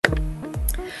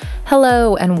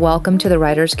Hello, and welcome to the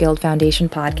Writers Guild Foundation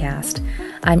podcast.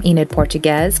 I'm Enid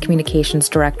Portuguez, Communications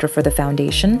Director for the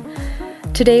Foundation.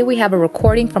 Today we have a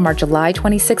recording from our July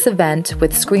 26 event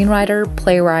with screenwriter,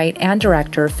 playwright, and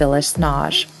director Phyllis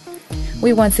Nagy.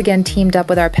 We once again teamed up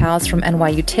with our pals from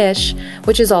NYU Tisch,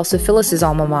 which is also Phyllis's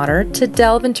alma mater, to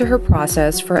delve into her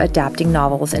process for adapting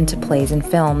novels into plays and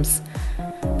films.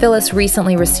 Phyllis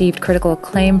recently received critical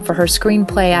acclaim for her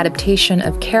screenplay adaptation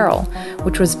of Carol,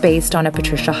 which was based on a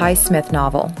Patricia Highsmith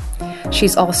novel.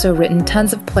 She's also written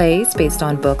tons of plays based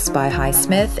on books by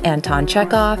Highsmith, Anton,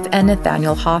 Chekhov, and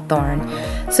Nathaniel Hawthorne,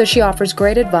 so she offers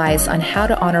great advice on how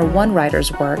to honor one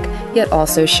writer's work, yet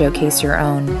also showcase your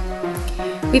own.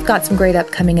 We've got some great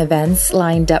upcoming events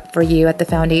lined up for you at the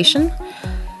Foundation.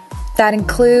 That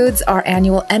includes our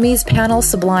annual Emmys panel,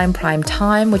 Sublime Prime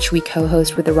Time, which we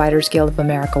co-host with the Writers Guild of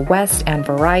America West and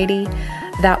Variety.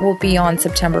 That will be on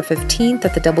September 15th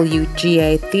at the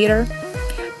WGA Theater.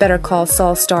 Better Call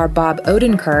Saul star Bob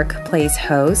Odenkirk plays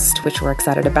host, which we're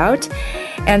excited about.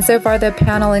 And so far, the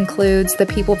panel includes the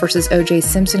People vs. O.J.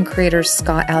 Simpson creators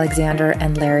Scott Alexander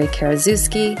and Larry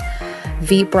Karaszewski,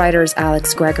 Veep writers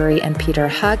Alex Gregory and Peter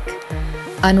Huck,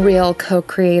 Unreal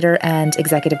co-creator and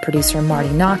executive producer Marty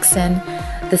Noxon,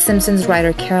 The Simpsons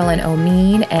writer Carolyn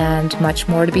O'Mean, and much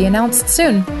more to be announced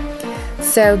soon.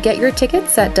 So get your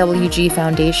tickets at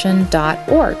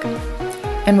wgfoundation.org.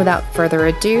 And without further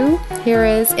ado, here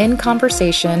is In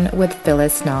Conversation with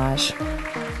Phyllis Nagy.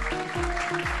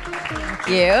 Thank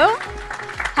you.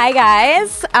 Hi,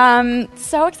 guys.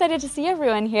 So excited to see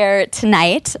everyone here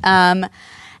tonight.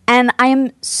 And I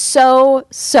am so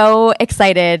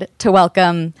excited to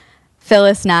welcome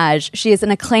Phyllis Nagy. She is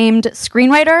an acclaimed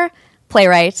screenwriter,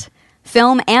 playwright,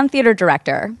 film and theater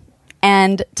director.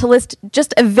 And to list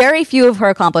just a very few of her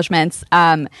accomplishments,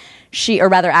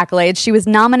 accolades, she was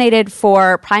nominated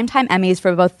for Primetime Emmys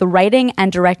for both the writing and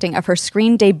directing of her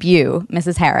screen debut,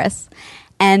 Mrs. Harris.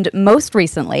 And most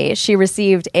recently, she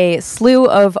received a slew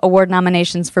of award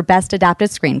nominations for Best Adapted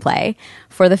Screenplay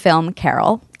for the film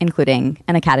Carol, including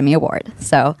an Academy Award.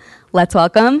 So let's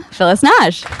welcome Phyllis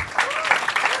Nagy.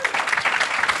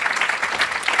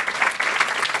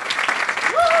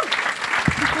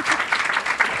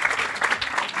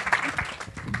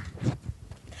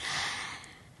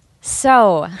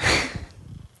 So,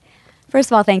 first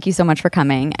of all, thank you so much for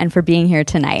coming and for being here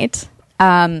tonight.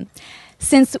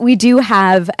 Since we do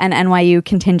have an NYU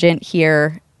contingent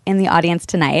here in the audience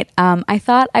tonight, I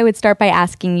thought I would start by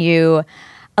asking you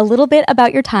a little bit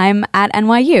about your time at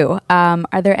NYU.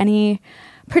 Are there any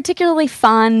particularly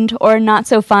fond or not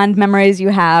so fond memories you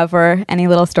have, or any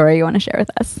little story you want to share with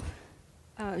us?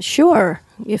 Sure,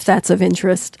 if that's of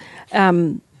interest. I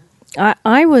didn't go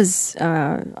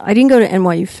to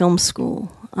NYU Film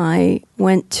School. I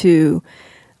went to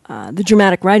the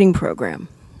dramatic writing program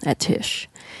at Tisch.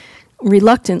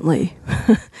 Reluctantly.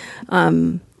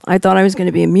 I thought I was going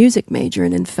to be a music major,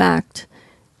 and in fact,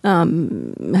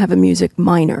 have a music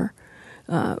minor,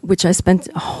 which I spent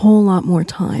a whole lot more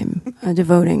time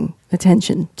devoting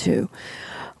attention to.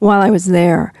 While I was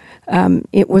there,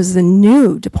 it was the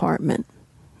new department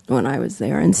when I was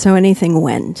there, and so anything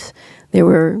went. There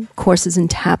were courses in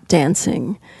tap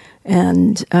dancing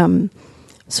and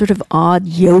sort of odd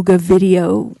yoga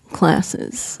video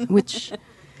classes, which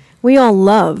we all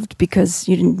loved because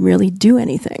you didn't really do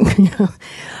anything.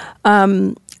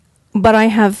 But I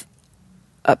have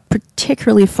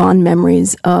particularly fond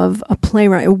memories of a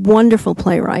playwright, a wonderful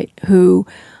playwright who,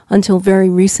 until very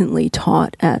recently,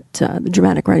 taught at the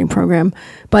dramatic writing program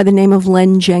by the name of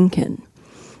Len Jenkin.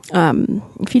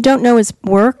 If you don't know his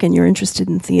work and you're interested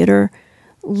in theater,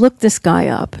 look this guy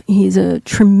up. He's a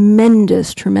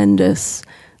tremendous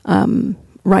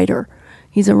writer.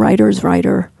 He's a writer's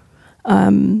writer.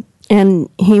 And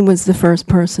he was the first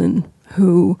person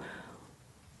who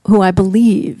I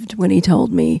believed when he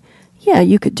told me, yeah,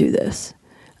 you could do this.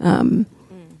 When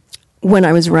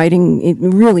I was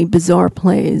writing really bizarre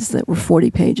plays that were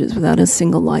 40 pages without a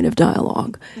single line of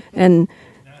dialogue. And,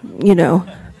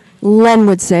 Len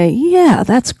would say, yeah,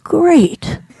 that's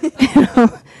great.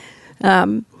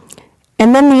 And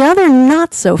then the other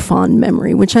not so fond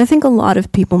memory, which I think a lot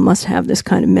of people must have this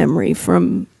kind of memory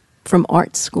from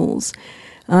art schools.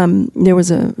 There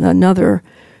was another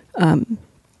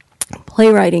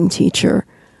playwriting teacher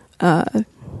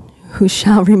who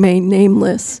shall remain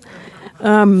nameless,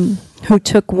 who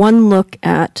took one look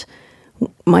at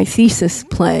my thesis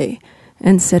play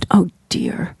and said, "Oh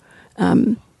dear,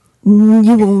 you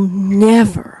will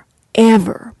never,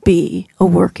 ever be a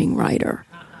working writer."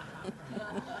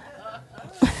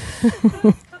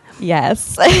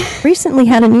 Yes. Recently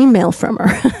had an email from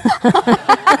her.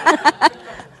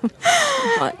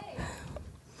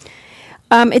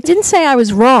 It didn't say I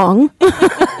was wrong.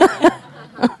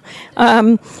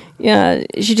 Yeah,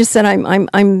 she just said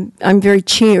I'm very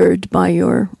cheered by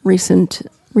your recent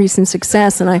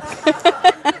success, and I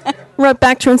wrote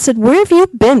back to her and said, "Where have you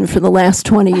been for the last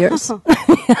 20 years?"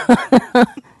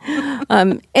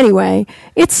 Anyway,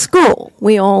 it's school.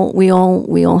 We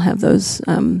all have those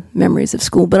memories of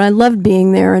school. But I loved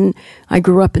being there, and I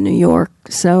grew up in New York,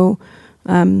 so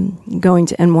going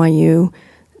to NYU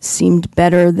seemed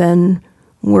better than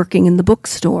working in the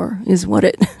bookstore. Is what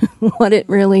it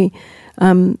really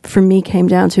for me came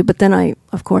down to. But then I,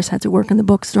 of course, had to work in the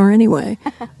bookstore anyway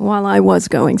while I was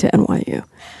going to NYU.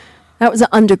 That was an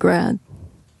undergrad.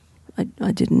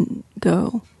 I didn't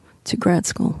go to grad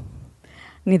school.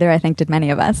 Neither, I think, did many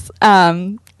of us.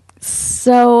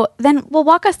 So then we'll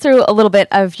walk us through a little bit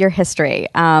of your history,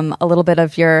 a little bit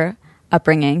of your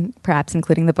upbringing, perhaps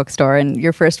including the bookstore and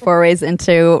your first forays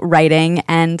into writing,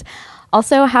 and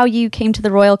also how you came to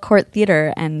the Royal Court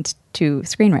Theatre and to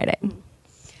screenwriting.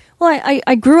 Well,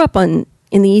 I grew up in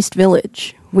the East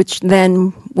Village, which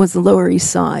then was the Lower East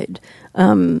Side,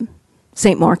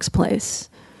 St. Mark's Place,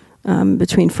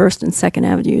 between 1st and 2nd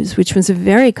Avenues, which was a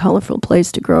very colorful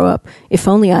place to grow up. If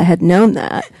only I had known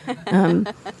that.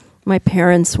 My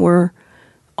parents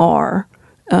are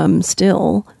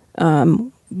still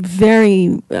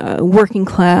very working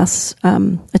class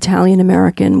Italian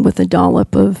American with a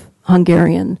dollop of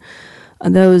Hungarian.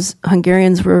 Those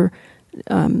Hungarians were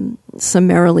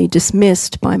summarily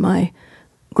dismissed by my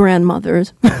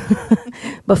grandmothers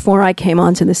before I came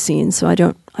onto the scene, so I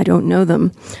don't know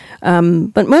them.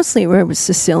 But mostly it was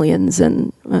Sicilians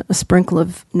and a sprinkle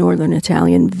of Northern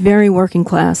Italian, very working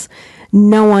class.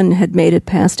 No one had made it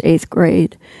past 8th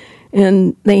grade.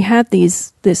 And they had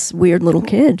this weird little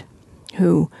kid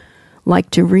who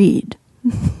liked to read.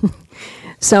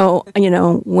 So,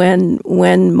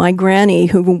 when my granny,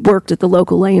 who worked at the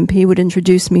local A&P, would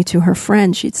introduce me to her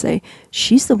friend, she'd say,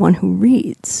 "She's the one who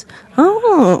reads."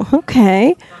 Oh,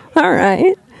 okay. All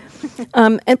right.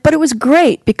 But it was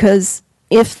great because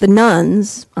if the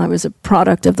nuns, I was a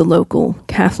product of the local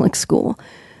Catholic school,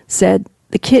 said,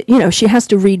 the kid, she has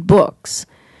to read books,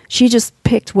 she just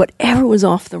picked whatever was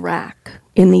off the rack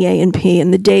in the A&P in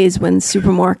the days when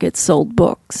supermarkets sold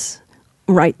books.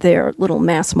 Right there, little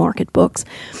mass market books.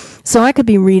 So I could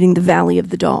be reading The Valley of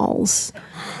the Dolls,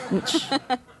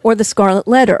 or The Scarlet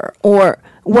Letter, or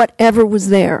whatever was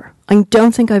there. I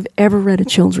don't think I've ever read a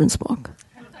children's book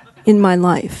in my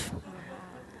life.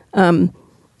 And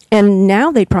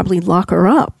now they'd probably lock her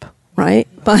up, right?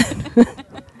 But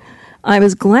I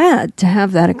was glad to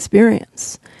have that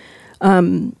experience.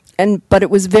 But it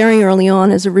was very early on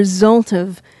as a result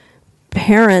of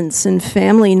parents and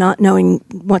family not knowing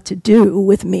what to do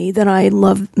with me that I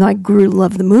grew to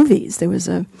love the movies. There was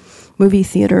a movie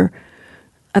theater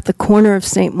at the corner of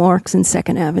St. Mark's and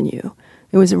 2nd Avenue.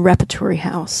 It was a repertory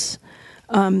house.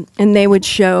 And they would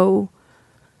show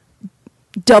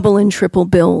double and triple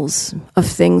bills of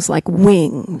things like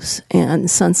Wings and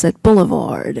Sunset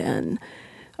Boulevard. And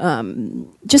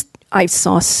I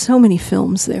saw so many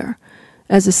films there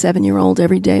as a 7-year-old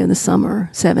every day of the summer,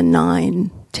 7,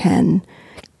 9, 10,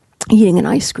 eating an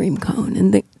ice cream cone.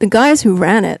 And the guys who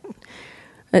ran it,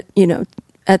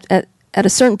 at a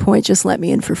certain point just let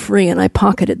me in for free, and I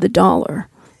pocketed the $1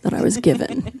 that I was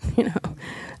given.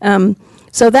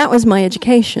 So that was my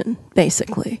education,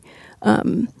 basically.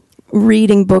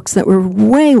 Reading books that were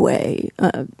way, way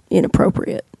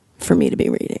inappropriate for me to be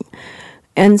reading,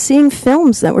 and seeing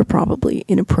films that were probably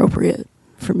inappropriate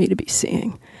for me to be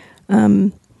seeing,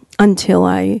 until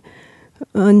I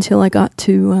got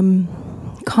to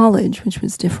college, which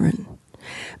was different.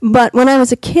 But when I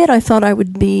was a kid, I thought I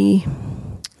would be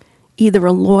either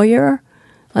a lawyer.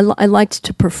 I liked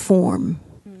to perform.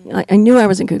 I knew I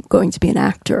wasn't going to be an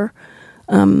actor.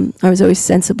 I was always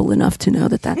sensible enough to know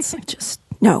that's just,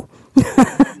 no.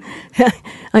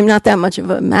 I'm not that much of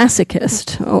a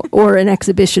masochist or an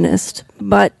exhibitionist,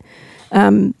 but I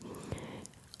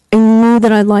knew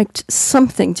that I liked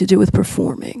something to do with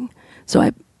performing. So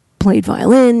I played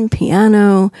violin,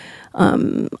 piano.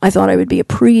 I thought I would be a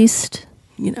priest.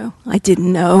 I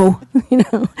didn't know,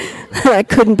 I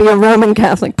couldn't be a Roman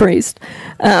Catholic priest.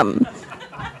 You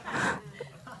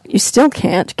still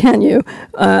can't, can you?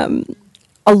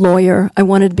 A lawyer. I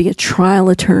wanted to be a trial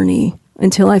attorney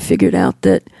until I figured out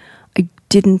that I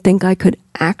didn't think I could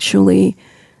actually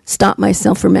stop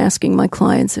myself from asking my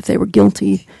clients if they were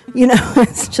guilty.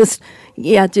 It's just,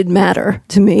 it didn't matter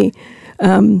to me.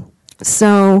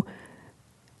 So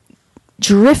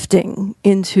drifting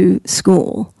into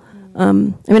school.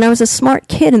 I was a smart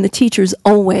kid, and the teachers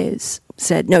always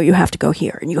said, no, you have to go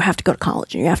here, and you have to go to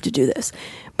college, and you have to do this.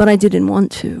 But I didn't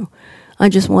want to. I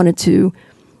just wanted to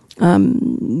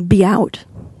be out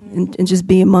and just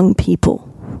be among people,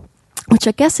 which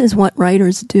I guess is what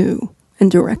writers do and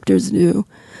directors do,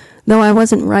 though I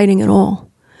wasn't writing at all.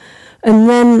 And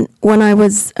then when I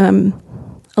was a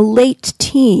late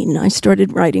teen, I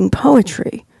started writing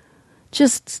poetry.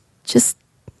 It's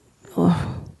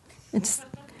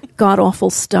god-awful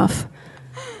stuff.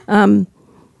 They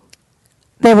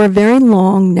were very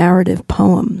long narrative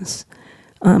poems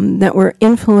that were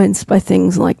influenced by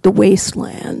things like The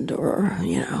Wasteland or,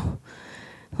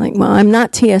 like, well, I'm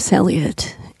not T.S.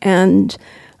 Eliot. And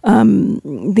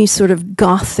these sort of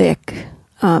gothic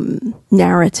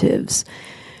narratives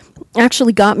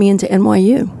actually got me into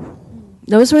NYU.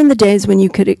 Those were in the days when you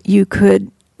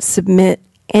could submit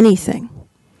anything,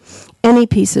 any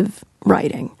piece of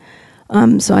writing.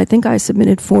 So I think I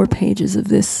submitted 4 pages of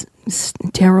this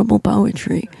terrible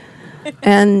poetry.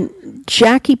 And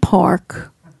Jackie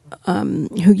Park,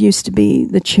 who used to be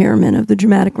the chairman of the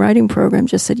dramatic writing program,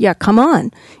 just said, yeah, come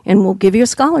on, and we'll give you a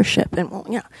scholarship.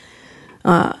 And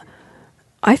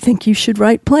I think you should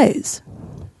write plays.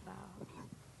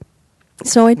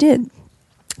 So I did.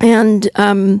 And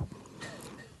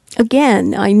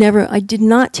again, I did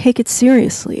not take it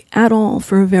seriously at all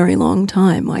for a very long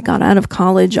time. I got out of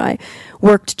college. I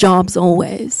worked jobs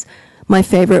always. My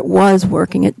favorite was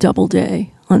working at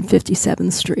Doubleday on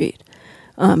 57th Street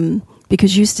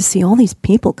because you used to see all these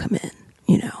people come in,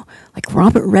 Like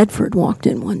Robert Redford walked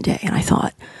in one day, and I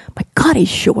thought, my God, he's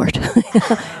short.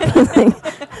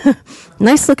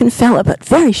 Nice-looking fella, but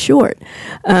very short.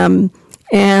 And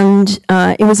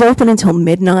it was open until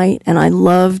midnight, and I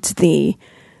loved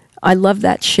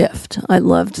that shift. I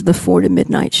loved the 4 to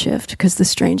midnight shift because the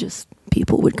strangest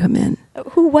people would come in.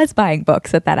 Who was buying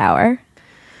books at that hour?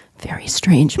 Very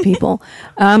strange people.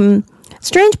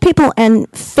 Strange people and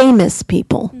famous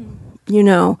people,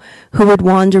 who would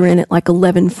wander in at like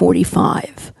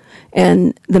 11:45.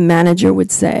 And the manager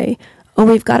would say, oh,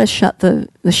 we've got to shut the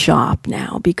shop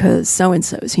now because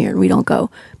so-and-so is here. And we don't go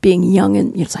being young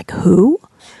and it's like, who?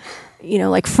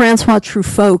 Like Francois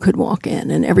Truffaut could walk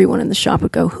in and everyone in the shop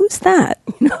would go, who's that?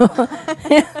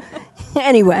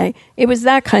 Anyway, it was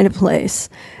that kind of place.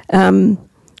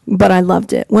 But I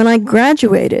loved it. When I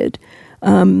graduated,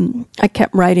 I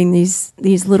kept writing these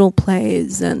little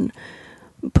plays and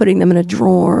putting them in a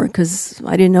drawer because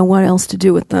I didn't know what else to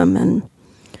do with them. And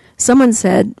someone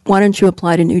said, why don't you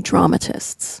apply to New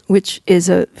Dramatists, which is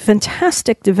a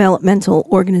fantastic developmental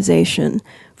organization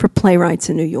for playwrights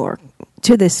in New York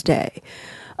to this day.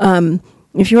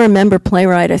 If you're a member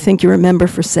playwright, I think you're a member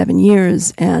for 7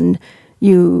 years, and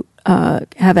you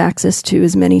have access to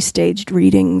as many staged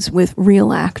readings with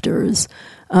real actors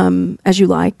as you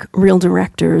like, real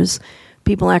directors.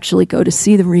 People actually go to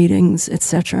see the readings,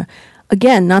 etc.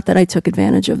 Again, not that I took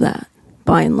advantage of that,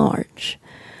 by and large.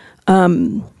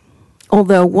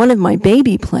 Although one of my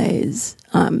baby plays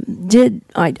I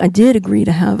did agree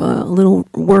to have a little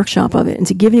workshop of it and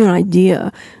to give you an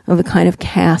idea of the kind of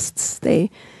casts they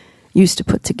used to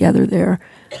put together there.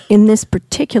 In this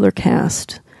particular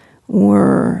cast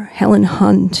were Helen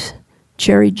Hunt,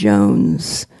 Cherry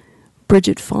Jones,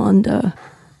 Bridget Fonda.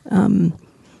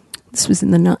 This was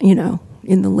in the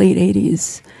in the late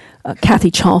 80s.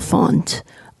 Kathy Chalfont.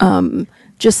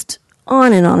 Just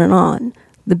on and on and on.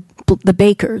 The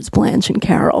Bakers, Blanche and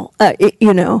Carol.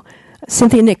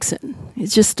 Cynthia Nixon.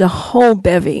 It's just a whole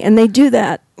bevy. And they do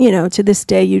that, to this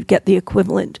day you'd get the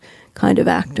equivalent kind of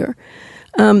actor.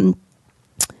 And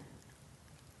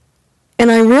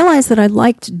I realized that I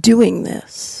liked doing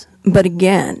this. But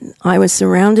again, I was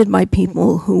surrounded by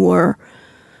people who were,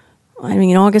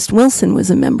 August Wilson was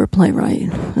a member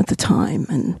playwright at the time.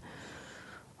 And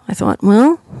I thought,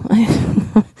 well,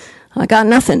 I got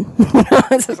nothing.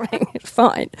 It's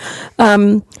fine.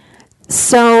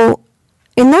 So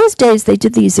in those days, they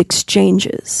did these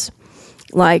exchanges.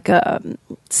 Like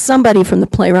somebody from the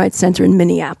Playwright Center in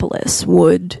Minneapolis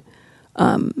would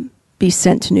be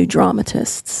sent to New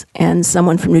Dramatists, and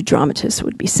someone from New Dramatists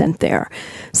would be sent there.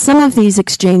 Some of these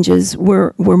exchanges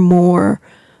were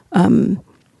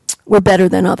better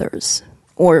than others.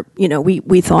 Or,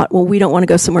 we thought, well, we don't want to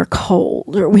go somewhere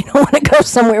cold, or we don't want to go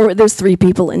somewhere where there's 3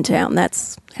 people in town.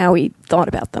 That's how we thought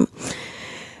about them.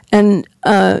 And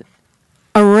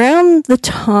around the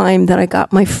time that I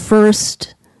got my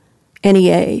first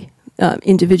NEA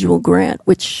individual grant,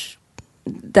 which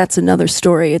that's another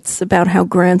story. It's about how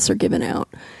grants are given out,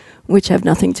 which have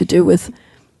nothing to do with,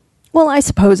 well, I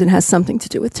suppose it has something to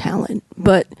do with talent,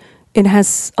 but it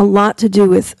has a lot to do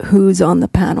with who's on the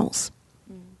panels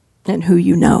and who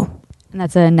you know. And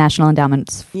that's a National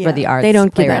Endowments for the Arts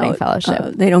Playwriting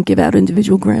Fellowship. They don't give out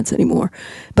individual grants anymore.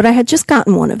 But I had just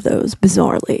gotten one of those,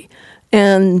 bizarrely.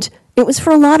 And it was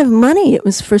for a lot of money. It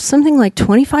was for something like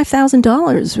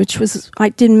 $25,000, which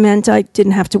meant I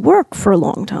didn't have to work for a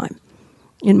long time,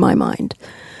 in my mind.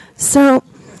 So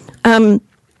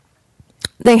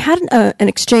they had an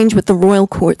exchange with the Royal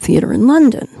Court Theatre in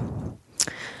London.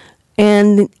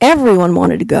 And everyone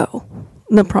wanted to go.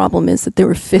 The problem is that there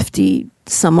were 50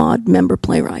 some odd member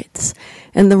playwrights,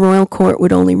 and the Royal Court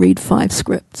would only read 5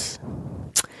 scripts.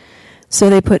 So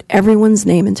they put everyone's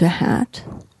name into a hat,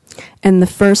 and the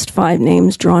first 5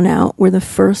 names drawn out were the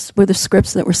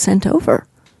scripts that were sent over.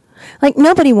 Like,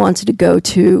 nobody wanted to go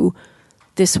to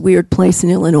this weird place in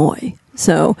Illinois.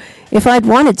 So if I'd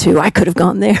wanted to, I could have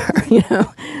gone there, you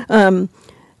know.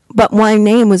 But my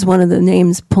name was one of the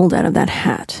names pulled out of that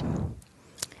hat.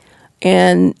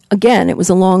 And again, it was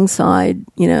alongside,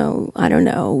 you know, I don't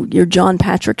know, you're John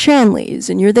Patrick Shanley's,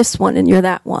 and you're this one, and you're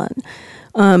that one.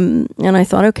 And I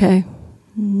thought, okay,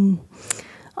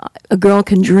 a girl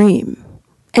can dream.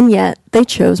 And yet, they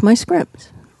chose my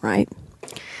script, right?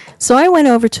 So I went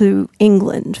over to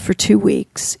England for 2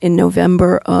 weeks in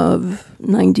November of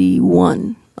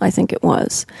 91, I think it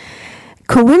was.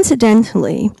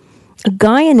 Coincidentally, a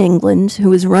guy in England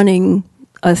who was running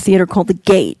a theater called The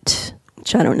Gate,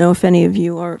 which I don't know if any of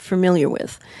you are familiar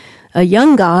with. A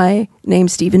young guy named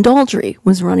Stephen Daldry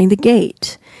was running The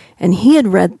Gate, and he had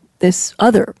read this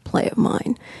other play of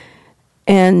mine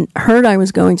and heard I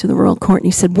was going to the Royal Court, and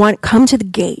he said, come to The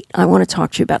Gate. I want to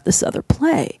talk to you about this other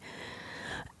play.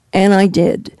 And I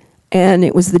did. And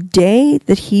it was the day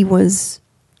that he was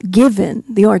given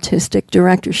the artistic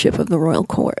directorship of the Royal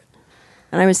Court.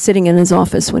 And I was sitting in his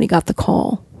office when he got the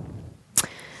call.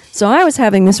 So I was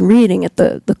having this reading at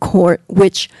the court,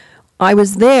 which I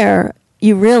was there.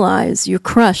 You realize, you're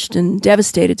crushed and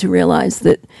devastated to realize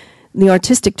that the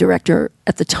artistic director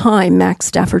at the time, Max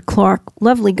Stafford Clark,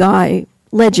 lovely guy,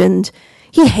 legend,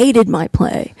 he hated my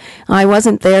play. I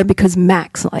wasn't there because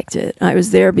Max liked it. I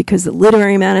was there because the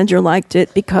literary manager liked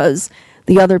it, because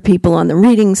the other people on the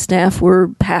reading staff were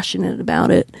passionate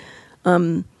about it.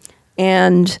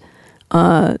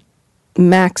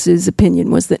 Max's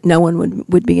opinion was that no one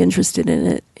would be interested in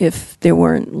it if there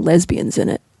weren't lesbians in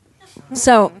it.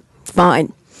 So,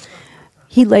 fine.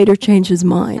 He later changed his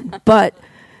mind. But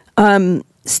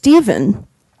Stephen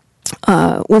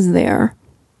was there,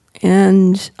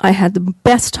 and I had the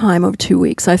best time of 2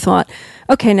 weeks. I thought,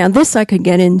 okay, now this I could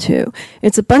get into.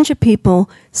 It's a bunch of people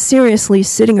seriously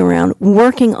sitting around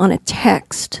working on a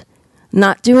text,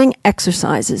 not doing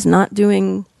exercises, not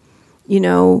doing, you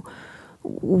know,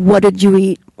 what did you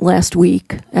eat last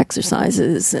week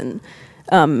exercises. And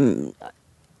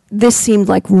this seemed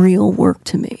like real work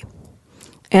to me.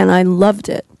 And I loved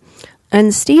it.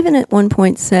 And Stephen at one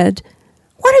point said,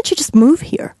 why don't you just move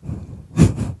here?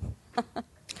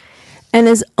 And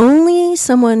as only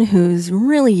someone who's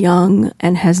really young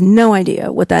and has no idea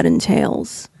what that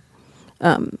entails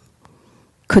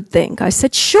could think, I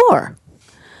said, sure.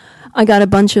 I got a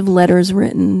bunch of letters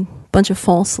written, bunch of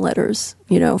false letters,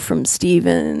 you know, from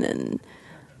Stephen, and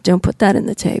don't put that in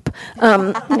the tape.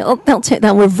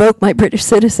 They'll revoke my British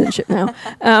citizenship now.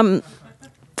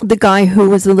 The guy who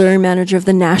was the literary manager of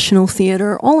the National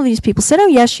Theatre, all of these people said, oh,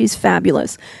 yes, she's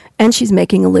fabulous, and she's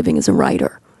making a living as a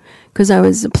writer, because I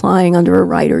was applying under a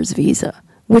writer's visa,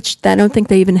 which I don't think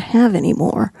they even have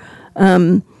anymore.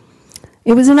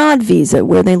 It was an odd visa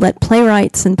where they let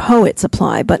playwrights and poets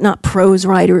apply, but not prose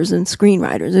writers and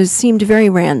screenwriters. It seemed very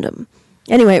random.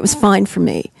 Anyway, it was fine for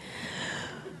me.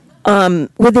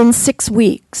 Within 6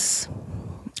 weeks,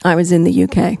 I was in the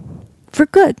UK for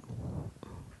good.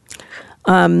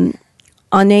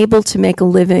 Unable to make a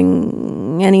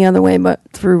living any other way but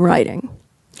through writing.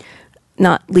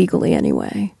 Not legally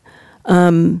anyway.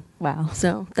 Wow.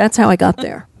 So that's how I got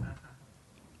there.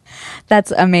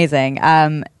 That's amazing.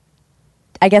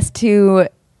 I guess to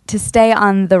stay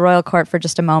on the Royal Court for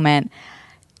just a moment,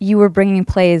 you were bringing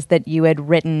plays that you had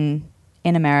written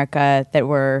in America that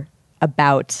were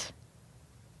about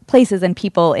places and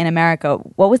people in America.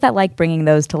 What was that like, bringing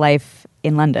those to life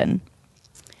in London?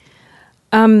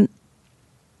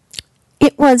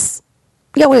 It was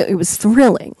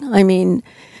thrilling. I mean,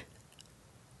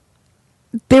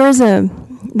 there's a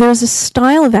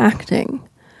style of acting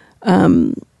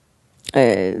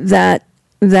that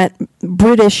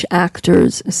British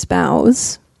actors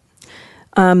espouse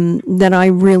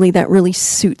that really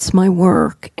suits my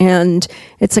work, and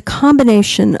it's a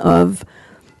combination of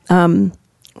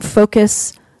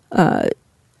focus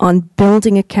on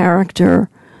building a character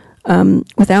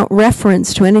without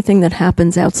reference to anything that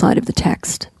happens outside of the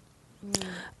text.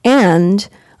 and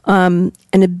an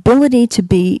ability to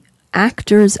be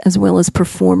actors as well as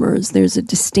performers. There's a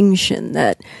distinction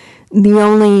that the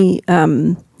only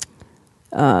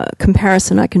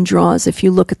comparison I can draw is if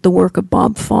you look at the work of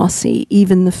Bob Fosse,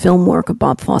 even the film work of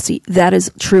Bob Fosse, that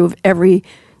is true of every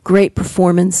great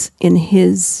performance in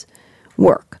his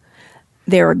work.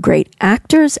 They are great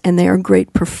actors and they are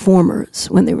great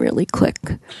performers when they really click.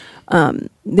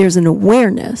 There's an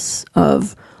awareness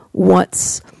of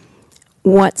what's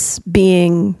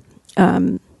being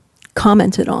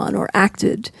commented on or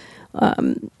acted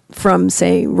from,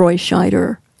 say, Roy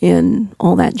Scheider in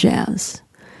All That Jazz.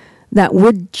 That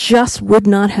would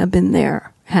not have been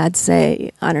there had,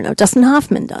 say, I don't know, Dustin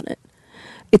Hoffman done it.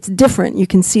 It's different. You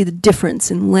can see the difference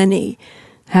in Lenny,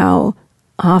 how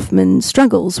Hoffman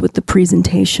struggles with the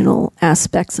presentational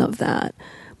aspects of that.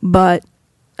 But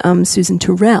Susan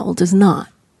Tyrrell does not,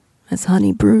 as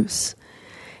Honey Bruce.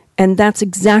 And that's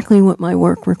exactly what my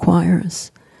work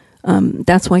requires.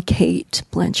 That's why Kate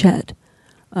Blanchett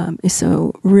is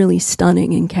so really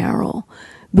stunning in Carol,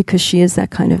 because she is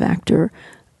that kind of actor.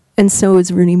 And so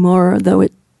is Rooney Mara, though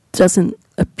it doesn't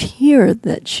appear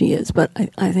that she is, but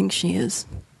I think she is.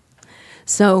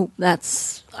 So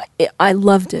I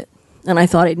loved it, and I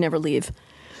thought I'd never leave.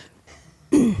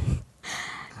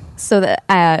 So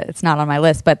it's not on my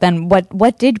list, but then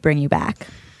what did bring you back?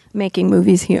 Making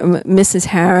movies here, Mrs.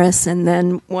 Harris, and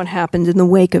then what happened in the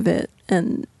wake of it.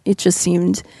 And it just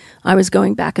seemed I was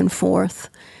going back and forth,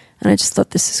 and I just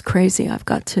thought, this is crazy. I've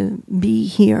got to be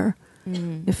here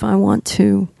if I want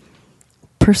to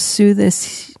pursue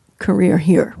this career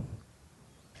here.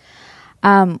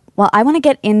 Well, I want to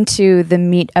get into the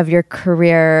meat of your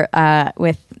career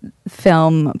with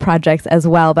film projects as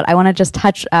well, but I want to just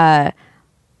touch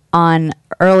on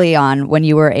early on when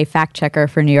you were a fact checker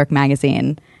for New York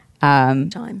Magazine.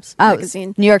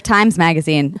 Magazine. New York Times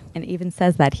Magazine, and it even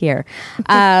says that here.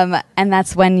 And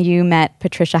that's when you met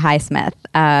Patricia Highsmith,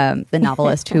 the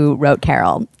novelist who wrote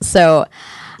Carol. So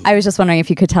I was just wondering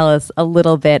if you could tell us a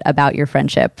little bit about your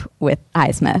friendship with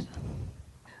Highsmith.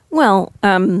 Well,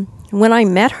 when I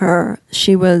met her,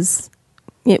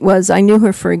 I knew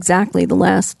her for exactly the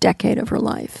last decade of her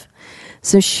life.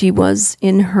 So she was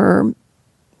about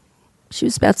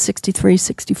 63,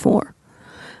 64.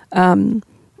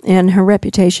 And her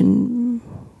reputation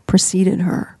preceded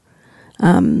her.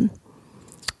 I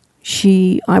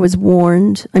was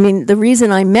warned. I mean, the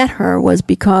reason I met her was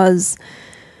because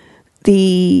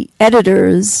the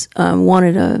editors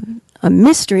wanted a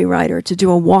mystery writer to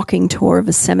do a walking tour of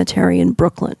a cemetery in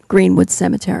Brooklyn, Greenwood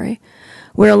Cemetery,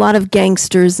 where a lot of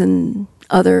gangsters and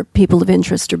other people of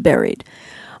interest are buried.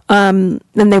 And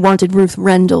they wanted Ruth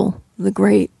Rendell, the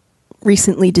great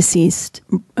recently deceased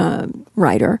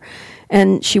writer,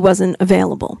 and she wasn't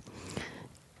available.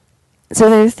 So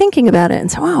they were thinking about it and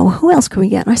said, "Oh, who else could we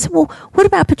get?" And I said, "Well, what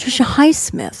about Patricia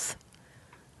Highsmith?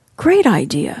 Great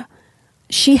idea."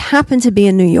 She happened to be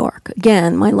in New York.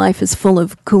 Again, my life is full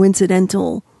of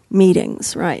coincidental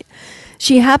meetings, right?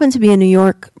 She happened to be in New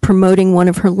York promoting one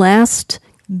of her last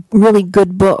really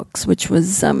good books, which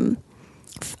was a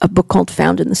book called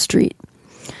Found in the Street.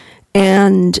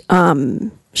 And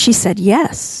she said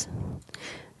yes.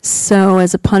 So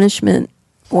as a punishment,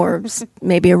 or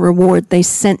maybe a reward, they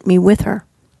sent me with her.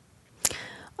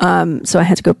 So I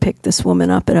had to go pick this woman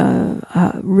up at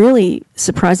a really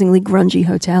surprisingly grungy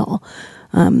hotel.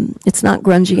 It's not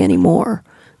grungy anymore.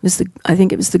 I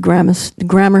think it was the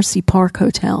Gramercy Park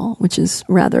Hotel, which is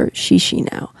rather shishi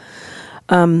now.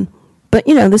 But,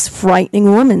 this frightening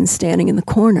woman standing in the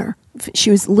corner. She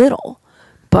was little,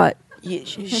 but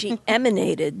she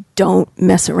emanated, "Don't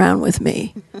mess around with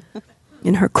me,"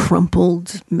 in her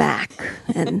crumpled Mac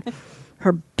and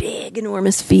her big,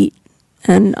 enormous feet.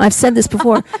 And I've said this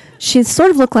before, she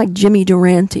sort of looked like Jimmy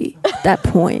Durante at that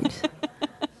point.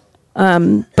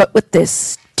 But with this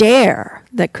stare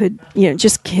that could,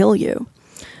 just kill you.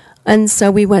 And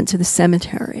so we went to the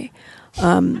cemetery.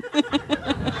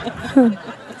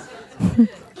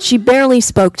 She barely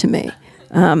spoke to me.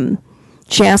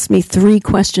 She asked me 3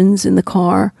 questions in the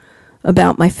car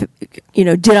about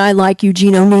did I like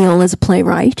Eugene O'Neill as a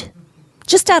playwright?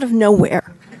 Just out of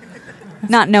nowhere.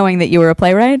 Not knowing that you were a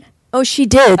playwright? Oh, she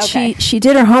did. Okay. She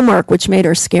did her homework, which made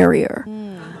her scarier.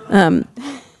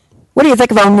 What do you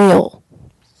think of O'Neill?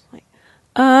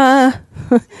 I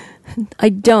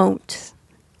don't.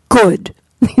 Good.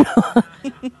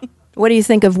 What do you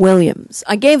think of Williams?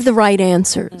 I gave the right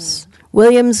answers.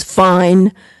 Williams,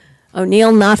 fine.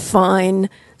 O'Neill, not fine.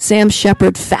 Sam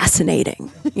Shepard,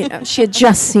 fascinating. She had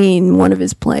just seen one of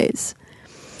his plays.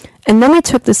 And then we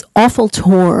took this awful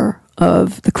tour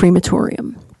of the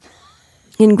crematorium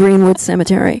in Greenwood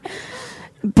Cemetery.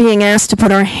 being asked to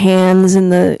put our hands in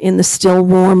the still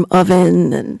warm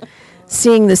oven and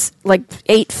seeing this like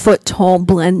 8-foot tall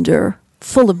blender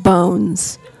full of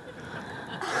bones.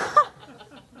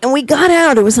 And we got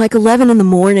out. It was like 11 in the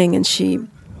morning, and she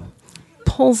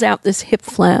pulls out this hip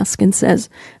flask and says,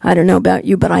 "I don't know about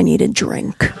you, but I need a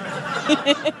drink."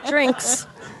 Drinks.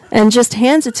 And just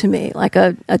hands it to me like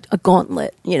a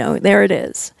gauntlet. There it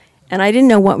is. And I didn't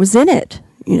know what was in it,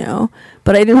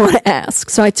 but I didn't want to ask.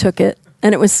 So I took it,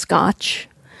 and it was scotch.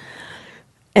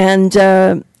 And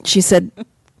she said,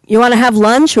 "You want to have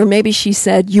lunch?" Or maybe she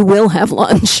said, "You will have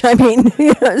lunch." I mean,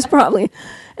 it was probably...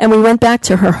 And we went back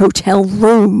to her hotel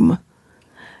room,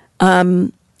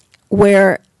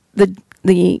 where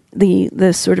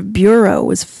the sort of bureau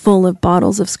was full of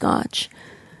bottles of scotch,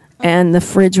 and the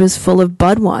fridge was full of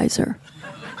Budweiser.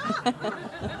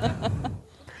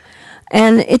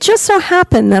 And it just so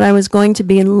happened that I was going to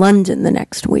be in London the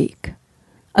next week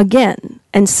again,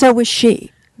 and so was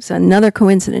she. It's another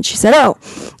coincidence. She said, "Oh,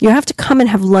 you have to come and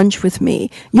have lunch with me.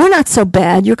 You're not so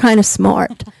bad. You're kind of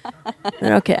smart."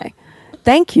 And okay.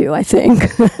 Thank you, I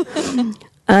think.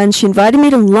 And she invited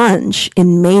me to lunch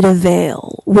in Maida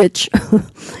Vale, which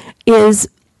is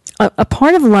a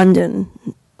part of London,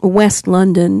 West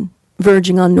London,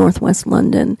 verging on Northwest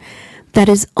London, that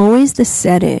is always the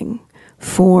setting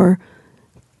for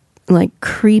like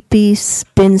creepy,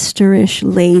 spinsterish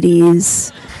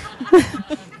ladies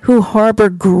who harbor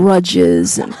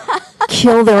grudges and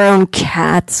kill their own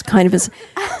cats, kind of.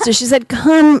 So she said,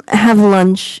 "Come have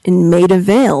lunch in Maida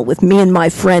Vale with me and my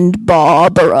friend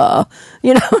Barbara."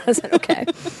 I said, okay.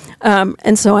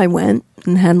 And so I went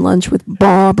and had lunch with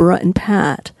Barbara and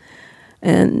Pat.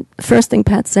 And the first thing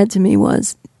Pat said to me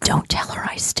was, "Don't tell her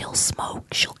I still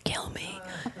smoke. She'll kill me."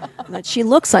 But she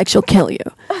looks like she'll kill you.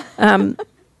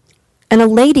 And a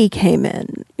lady came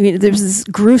in. There was this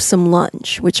gruesome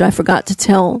lunch, which I forgot to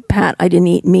tell Pat I didn't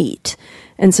eat meat.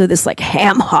 And so this like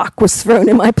ham hock was thrown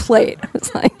in my plate. I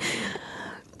was like,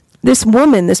 this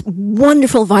woman, this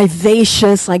wonderful,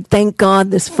 vivacious, like, thank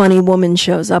God this funny woman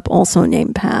shows up, also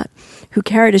named Pat, who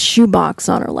carried a shoebox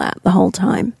on her lap the whole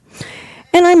time.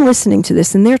 And I'm listening to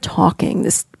this, and they're talking,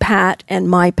 this Pat and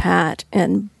my Pat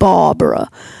and Barbara.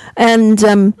 And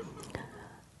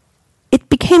it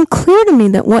became clear to me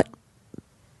that what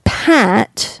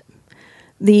Pat,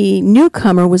 the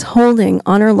newcomer, was holding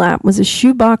on her lap was a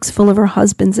shoebox full of her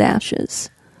husband's ashes.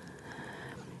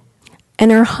 And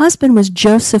her husband was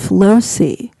Joseph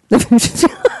Losey.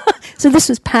 So this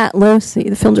was Pat Losey,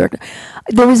 the film director.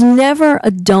 There was never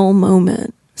a dull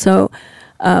moment. So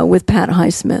with Pat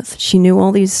Highsmith, she knew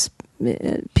all these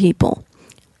people.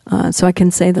 So I can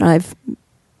say that I've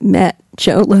met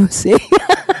Joe Losey.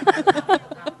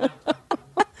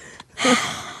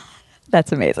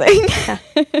 That's amazing.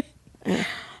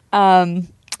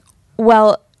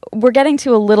 Well, we're getting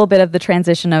to a little bit of the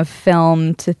transition of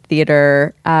film to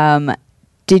theater.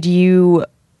 Did you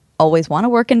always want to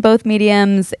work in both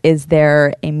mediums? Is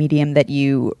there a medium that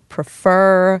you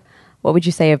prefer? What would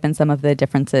you say have been some of the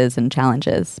differences and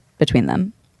challenges between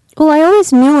them? Well, I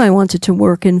always knew I wanted to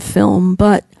work in film,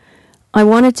 but I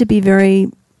wanted to be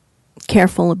very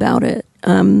careful about it.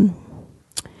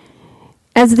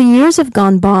 As the years have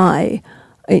gone by,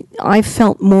 I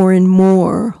felt more and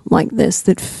more like this,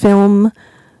 that film,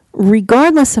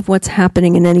 regardless of what's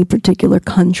happening in any particular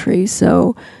country,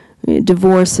 so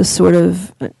divorce a sort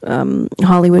of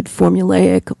Hollywood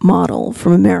formulaic model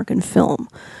from American film.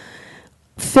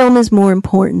 Film is more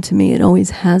important to me. It always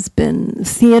has been.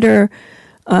 Theater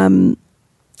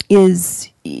is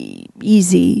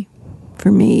easy for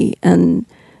me, and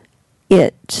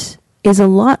it is a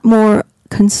lot more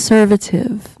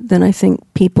conservative than I think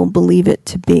people believe it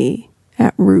to be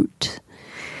at root.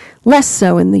 Less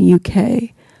so in the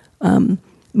UK,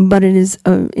 but it is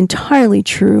entirely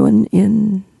true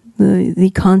in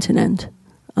the continent.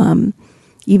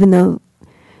 Even though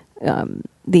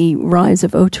the rise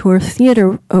of auteur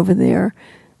theater over there,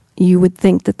 you would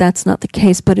think that that's not the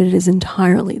case, but it is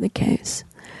entirely the case.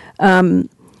 And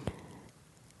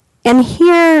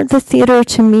here, the theater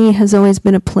to me has always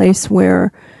been a place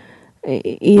where,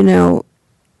 you're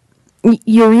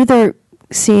either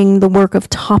seeing the work of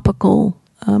topical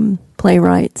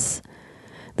playwrights,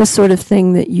 the sort of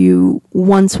thing that you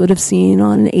once would have seen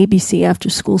on an ABC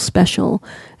after-school special.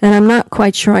 And I'm not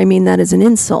quite sure I mean that as an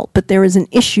insult, but there is an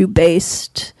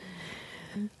issue-based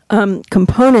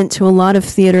component to a lot of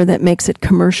theater that makes it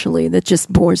commercially, that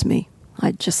just bores me.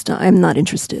 I'm not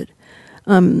interested.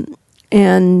 And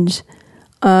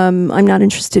I'm not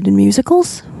interested in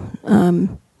musicals.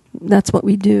 That's what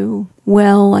we do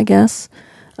well, I guess,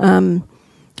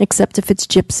 except if it's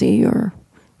Gypsy or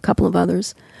couple of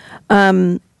others.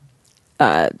 I'm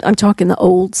talking the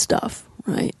old stuff,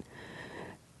 right?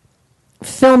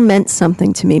 Film meant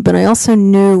something to me, but I also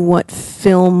knew what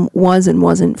film was and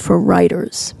wasn't for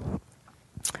writers.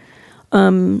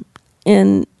 And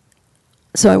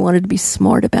so I wanted to be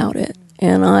smart about it.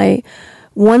 And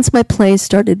once my plays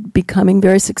started becoming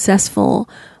very successful,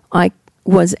 I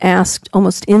was asked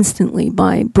almost instantly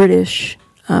by British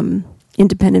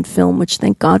independent film, which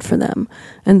thank God for them,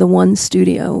 and the One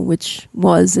Studio, which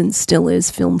was and still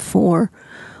is Film 4,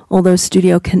 although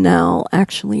Studio Canal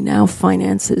actually now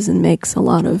finances and makes a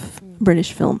lot of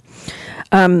British film.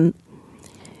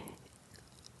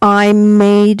 I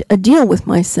made a deal with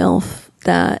myself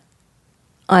that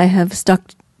I have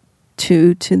stuck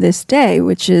to this day,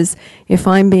 which is if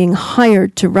I'm being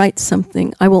hired to write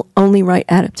something, I will only write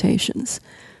adaptations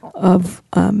of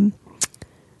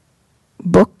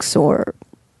books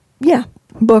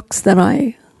books that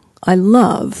I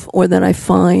love or that I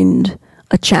find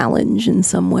a challenge in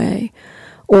some way,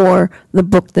 or the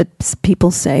book that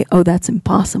people say, oh, that's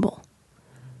impossible.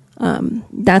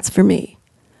 That's for me.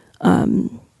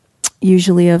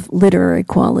 Usually of literary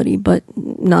quality, but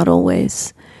not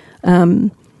always.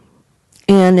 And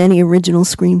any original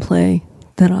screenplay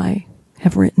that I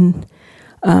have written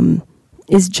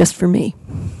is just for me.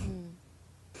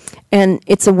 And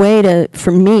it's a way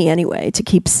for me anyway, to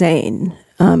keep sane,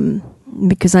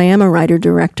 because I am a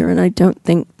writer-director, and I don't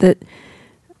think that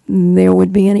there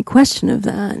would be any question of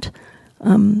that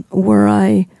were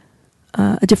I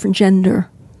a different gender.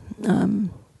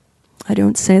 I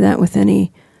don't say that with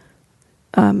any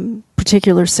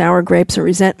particular sour grapes or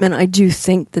resentment. I do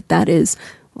think that is,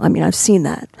 I've seen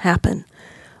that happen.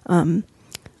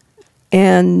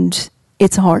 And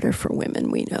it's harder for women,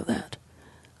 we know that.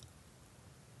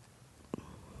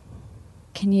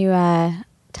 Can you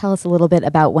tell us a little bit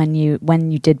about when you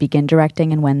did begin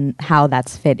directing and how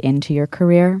that's fit into your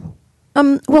career?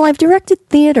 Well, I've directed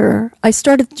theater. I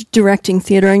started directing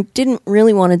theater. I didn't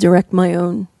really want to direct my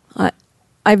own.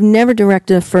 I've never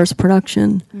directed a first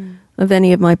production of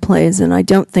any of my plays, and I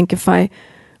don't think if I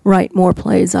write more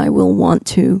plays I will want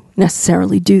to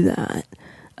necessarily do that.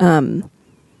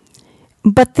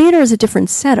 But theater is a different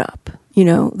setup.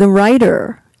 The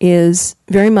writer is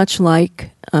very much like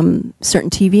certain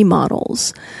TV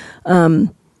models. The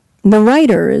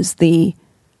writer is I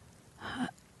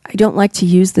don't like to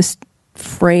use this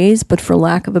phrase, but for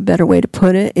lack of a better way to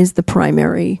put it, is the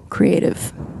primary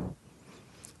creative,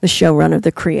 the showrunner,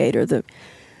 the creator.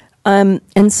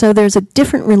 And so there's a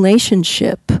different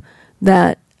relationship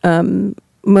that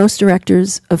most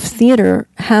directors of theater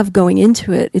have going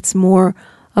into it. It's more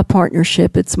a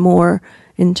partnership. It's more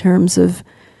in terms of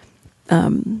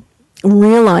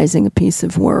realizing a piece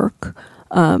of work.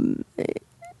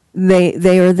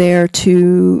 They are there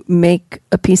to make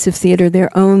a piece of theater their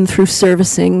own through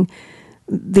servicing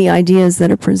the ideas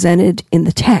that are presented in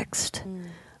the text.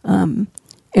 And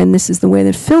this is the way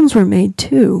that films were made,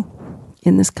 too,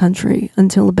 in this country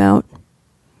until about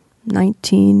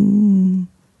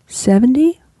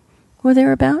 1970 or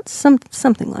thereabouts,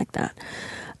 something like that.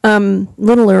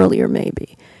 Little earlier,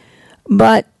 maybe.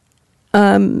 But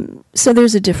so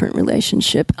there's a different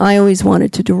relationship. I always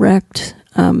wanted to direct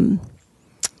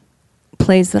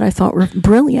plays that I thought were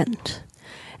brilliant.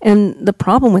 And the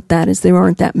problem with that is there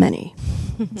aren't that many.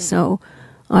 So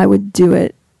I would do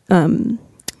it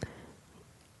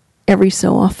every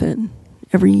so often,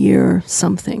 every year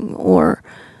something. Or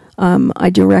I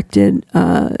directed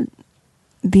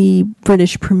the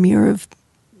British premiere of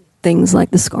things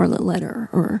like The Scarlet Letter,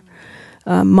 or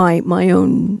my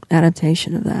own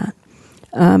adaptation of that.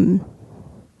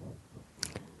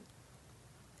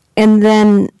 And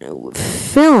then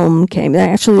film came.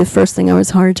 Actually, the first thing I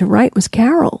was hired to write was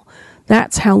Carol.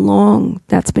 That's how long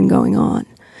that's been going on.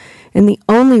 And the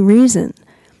only reason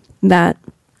that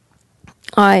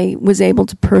I was able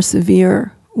to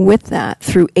persevere with that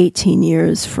through 18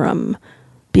 years from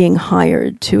being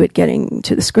hired to it getting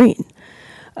to the screen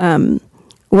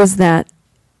was that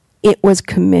it was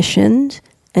commissioned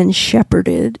and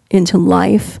shepherded into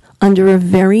life under a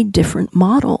very different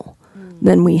model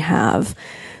than we have.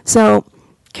 So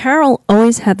Carol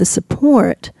always had the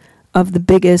support of the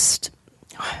biggest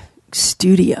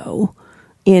studio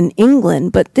in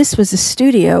England, but this was a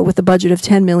studio with a budget of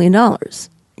 $10 million,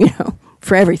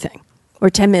 for everything, or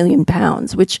 10 million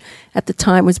pounds, which at the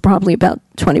time was probably about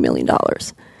 $20 million.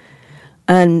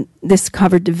 And this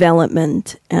covered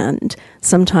development, and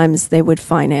sometimes they would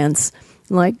finance,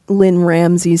 like Lynn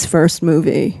Ramsey's first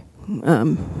movie,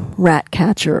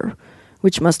 Ratcatcher,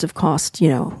 which must have cost,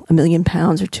 £1 million or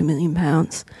 £2 million.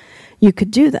 You could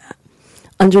do that.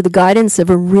 under the guidance of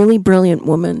a really brilliant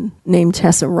woman named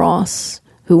Tessa Ross,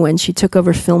 who, when she took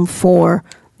over Film 4,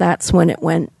 that's when it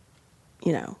went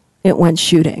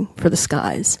shooting for the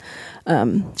skies.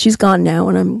 She's gone now,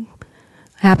 and I'm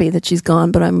happy that she's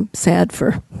gone, but I'm sad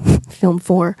for Film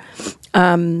 4.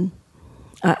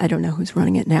 I don't know who's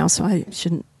running it now, so I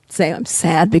shouldn't say I'm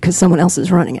sad because someone else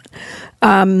is running it.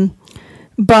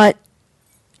 But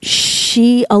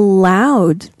she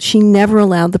never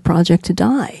allowed the project to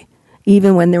die,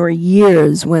 even when there were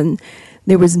years when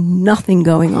there was nothing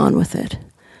going on with it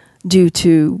due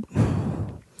to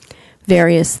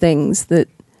various things that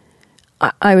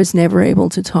I was never able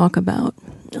to talk about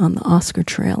on the Oscar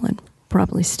trail and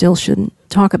probably still shouldn't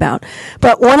talk about.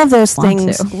 But one of those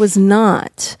things was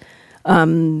not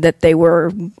that they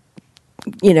were,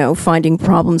 finding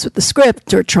problems with the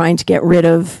script or trying to get rid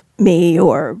of me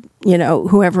or,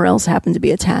 whoever else happened to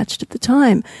be attached at the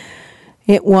time.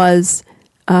 It was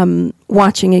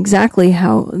watching exactly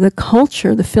how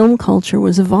the film culture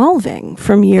was evolving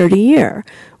from year to year.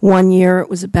 One year it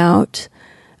was about,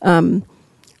 we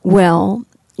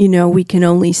can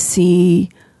only see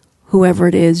whoever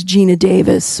it is, Gina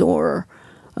Davis or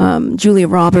Julia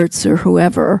Roberts or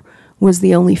whoever was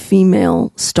the only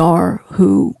female star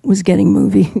who was getting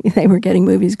they were getting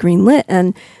movies greenlit.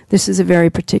 And this is a very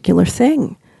particular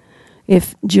thing.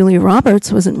 If Julia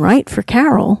Roberts wasn't right for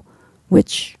Carol,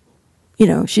 which,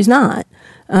 she's not,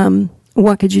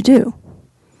 what could you do?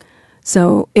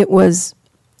 So it was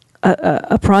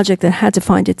a project that had to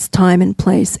find its time and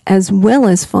place as well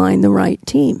as find the right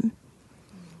team.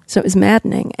 So it was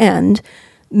maddening. And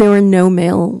there were no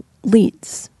male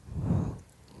leads.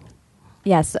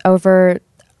 Yes, over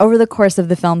the course of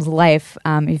the film's life,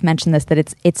 you've mentioned this,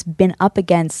 that it's been up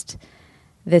against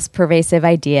this pervasive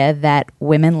idea that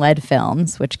women-led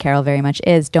films, which Carol very much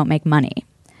is, don't make money.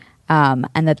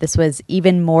 And that this was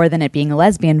even more than it being a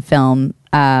lesbian film,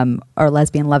 or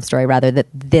lesbian love story, rather, that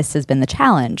this has been the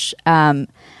challenge. So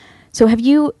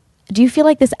do you feel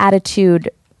like this attitude,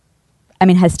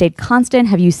 has stayed constant?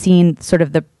 Have you seen sort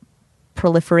of the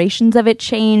proliferations of it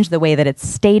change, the way that it's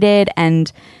stated?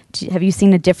 And have you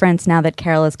seen a difference now that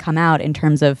Carol has come out in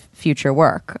terms of future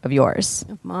work of yours?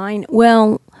 Of mine?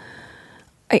 Well,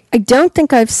 I don't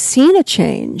think I've seen a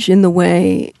change in the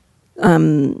way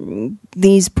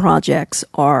these projects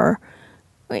are.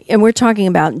 And we're talking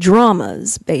about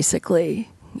dramas, basically,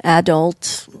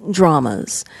 adult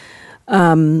dramas.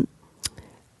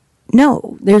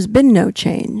 No, there's been no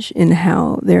change in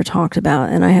how they're talked about.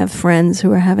 And I have friends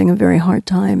who are having a very hard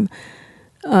time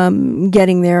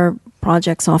getting their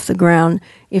projects off the ground.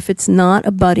 If it's not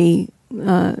a buddy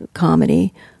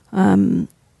comedy,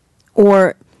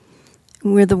 or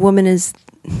where the woman is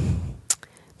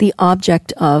the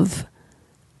object of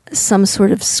some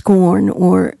sort of scorn,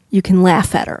 or you can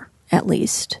laugh at her, at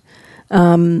least.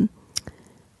 I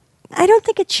don't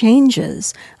think it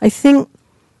changes. I think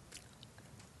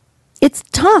it's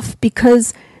tough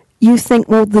because you think,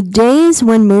 well, the days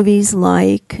when movies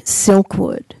like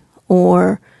Silkwood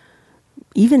or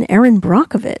even Erin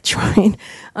Brockovich, right,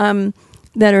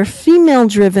 that are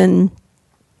female-driven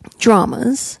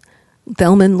dramas,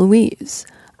 Thelma and Louise,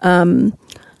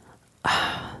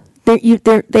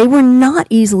 they were not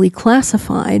easily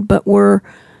classified, but were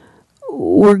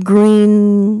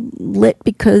green lit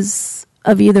because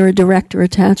of either a director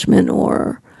attachment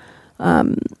or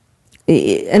an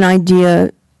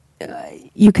idea.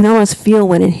 You can almost feel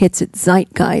when it hits its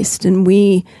zeitgeist, and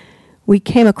we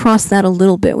came across that a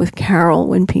little bit with Carol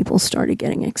when people started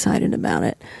getting excited about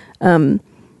it.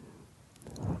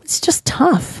 It's just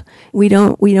tough. We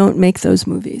don't make those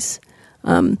movies.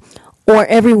 Or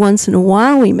every once in a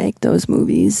while we make those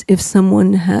movies if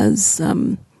someone has,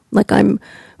 like I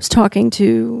was talking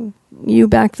to you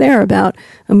back there about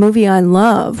a movie I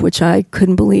love, which I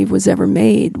couldn't believe was ever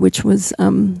made, which was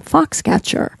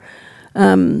Foxcatcher.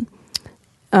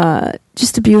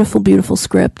 Just a beautiful, beautiful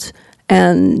script.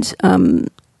 And,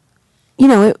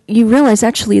 you realize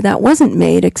actually that wasn't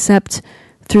made except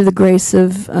through the grace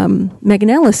of Megan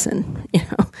Ellison.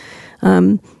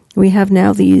 We have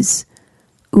now these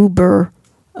uber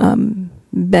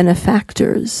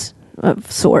benefactors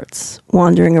of sorts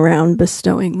wandering around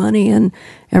bestowing money, and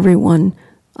everyone,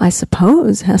 I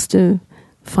suppose, has to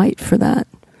fight for that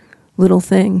little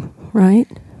thing, right?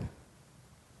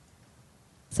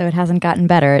 So it hasn't gotten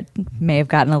better. It may have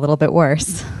gotten a little bit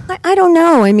worse. I don't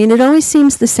know. It always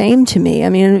seems the same to me.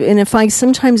 And if I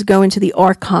sometimes go into the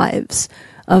archives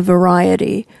of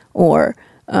Variety or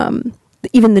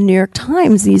even the New York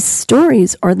Times, these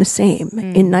stories are the same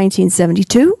in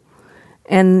 1972,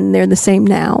 and they're the same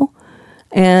now.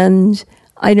 And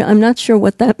I'm not sure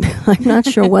what that. I'm not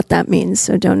sure what that means.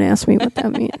 So don't ask me what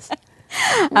that means.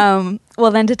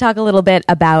 Well, then to talk a little bit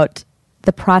about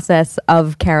the process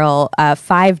of Carol,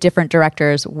 5 different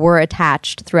directors were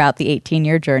attached throughout the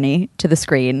 18-year journey to the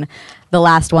screen, the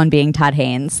last one being Todd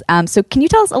Haynes. So can you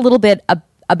tell us a little bit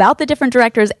about the different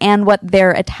directors and what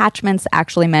their attachments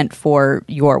actually meant for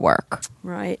your work?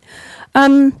 Right.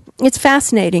 It's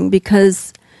fascinating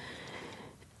because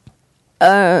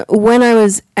when I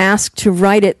was asked to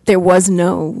write it, there was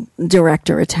no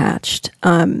director attached.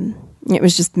 It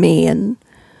was just me and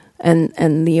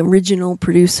the original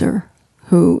producer,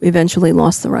 who eventually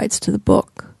lost the rights to the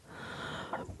book.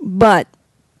 But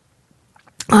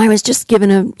I was just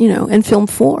given and film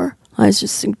 4. I was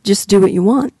just do what you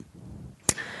want.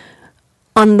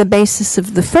 On the basis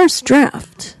of the first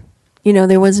draft,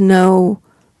 there was no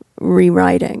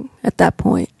rewriting at that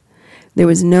point. There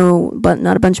was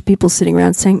not a bunch of people sitting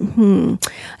around saying,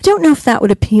 I don't know if that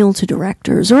would appeal to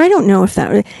directors, or I don't know if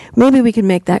maybe we could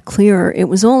make that clearer. It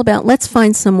was all about, let's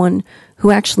find someone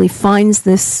who actually finds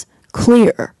this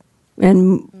clear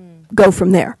and go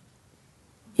from there.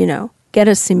 Get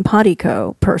a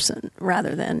simpatico person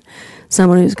rather than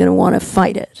someone who's going to want to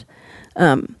fight it,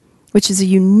 which is a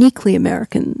uniquely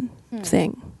American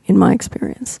thing in my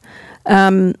experience.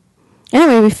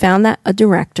 Anyway, we found that a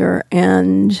director,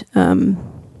 and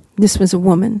this was a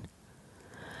woman.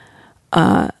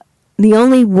 The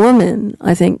only woman,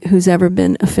 I think, who's ever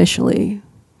been officially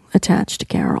attached to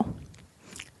Carol.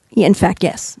 In fact,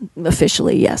 yes.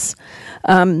 Officially, yes.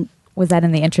 Was that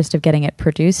in the interest of getting it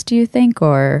produced, do you think,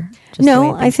 or just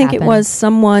No, I think it was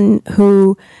someone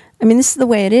who, this is the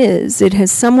way it is. It has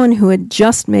someone who had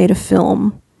just made a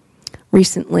film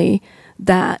recently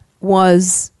that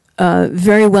was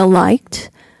very well liked,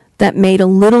 that made a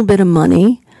little bit of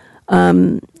money,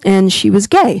 and she was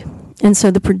gay. And so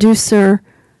the producer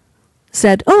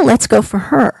said, oh, let's go for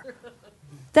her.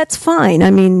 That's fine.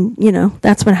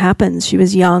 That's what happens. She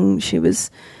was young. She was,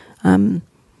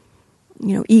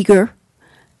 eager.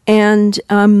 And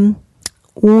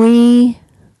we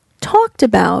talked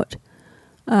about,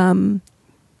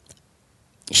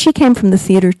 she came from the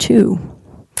theater too.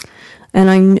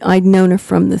 And I'd known her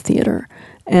from the theater.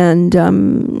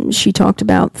 And she talked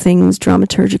about things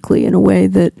dramaturgically in a way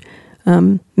that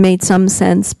made some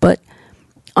sense, but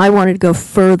I wanted to go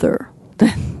further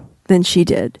than she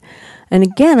did. And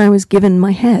again, I was given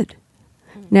my head.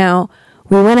 Now,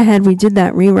 we went ahead, we did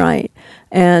that rewrite,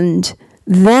 and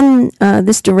then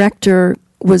this director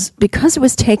because it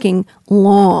was taking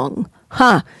long,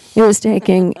 it was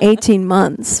taking 18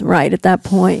 months, right, at that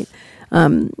point,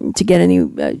 to get any,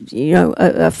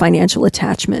 a financial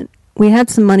attachment. We had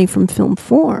some money from Film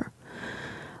 4.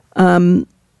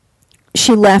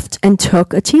 She left and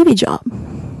took a TV job.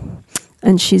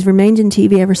 And she's remained in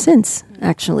TV ever since,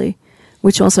 actually,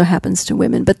 which also happens to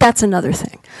women. But that's another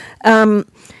thing.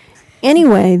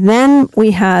 Anyway, then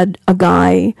we had a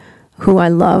guy who I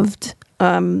loved,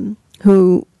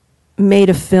 who made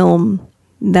a film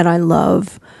that I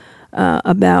love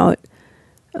about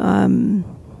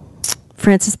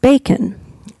Francis Bacon,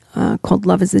 called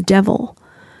Love is the Devil,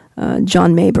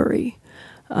 John Maybury.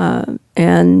 And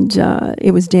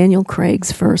it was Daniel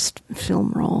Craig's first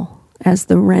film role as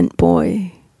the rent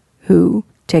boy who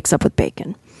takes up with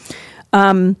Bacon.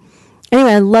 Anyway,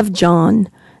 I loved John,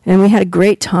 and we had a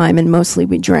great time, and mostly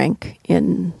we drank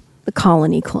in the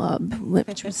Colony Club,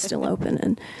 which was still open,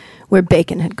 and where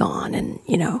Bacon had gone, and,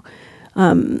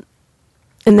 and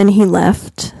then he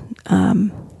left.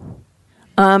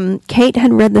 Kate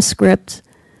had read the script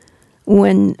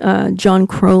when John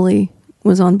Crowley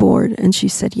was on board, and she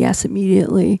said yes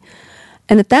immediately.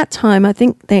 And at that time, I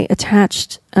think they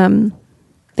attached, they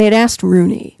had asked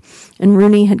Rooney, and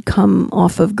Rooney had come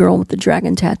off of Girl with the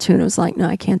Dragon Tattoo, and it was like, no,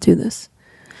 I can't do this.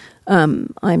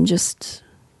 I'm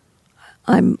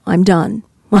done.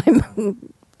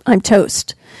 I'm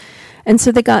toast. And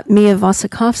so they got Mia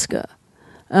Wasikowska,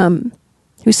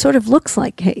 who sort of looks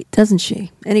like Kate, doesn't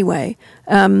she? Anyway,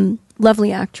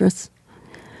 lovely actress.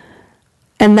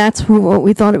 And that's what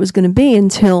we thought it was going to be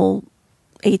until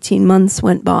 18 months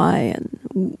went by,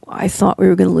 and I thought we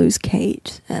were going to lose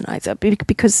Kate. And I thought,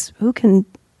 because who can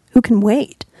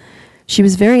wait? She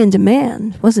was very in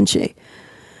demand, wasn't she?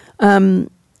 And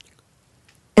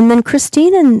then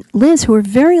Christine and Liz, who were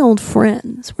very old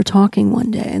friends, were talking one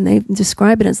day, and they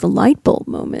describe it as the light bulb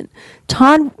moment.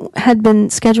 Todd had been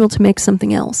scheduled to make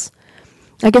something else.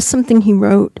 I guess something he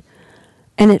wrote,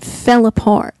 and it fell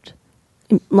apart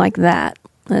like that,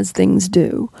 as things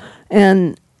do.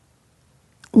 And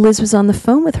Liz was on the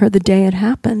phone with her the day it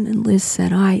happened, and Liz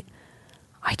said, I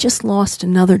I just lost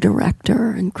another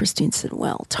director. And Christine said,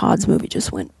 well, Todd's movie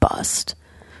just went bust.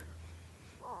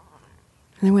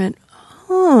 And I went,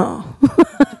 oh.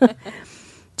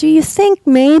 Do you think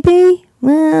maybe?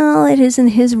 Well, it isn't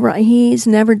his right. He's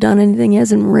never done anything. He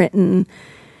hasn't written.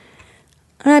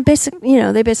 And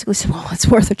they basically said, well, it's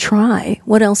worth a try.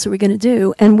 What else are we going to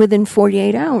do? And within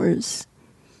 48 hours,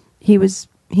 he was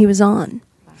on.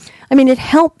 I mean, it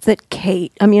helped that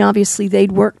Kate, obviously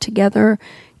they'd worked together.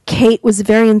 Kate was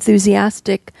very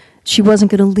enthusiastic. She wasn't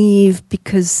going to leave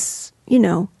because,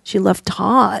 she loved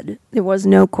Todd. There was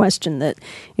no question that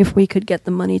if we could get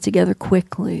the money together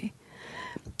quickly.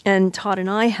 And Todd and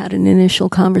I had an initial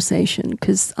conversation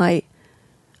because not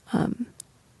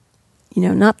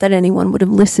that anyone would have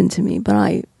listened to me, but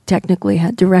I technically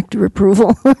had director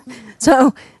approval.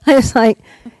 So I was like,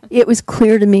 it was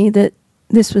clear to me that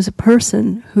this was a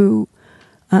person who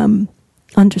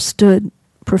understood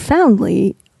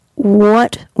profoundly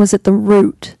what was at the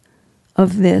root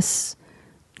of this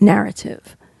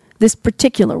narrative, this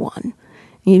particular one.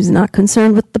 He was not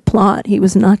concerned with the plot. He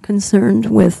was not concerned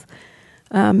with,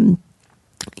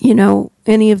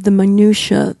 any of the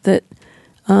minutia that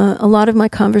a lot of my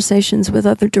conversations with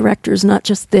other directors, not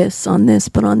just on this,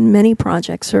 but on many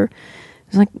projects, it's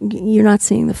like, you're not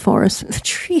seeing the forest with the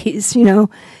trees,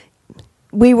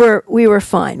 We were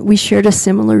fine. We shared a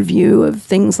similar view of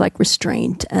things like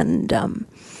restraint and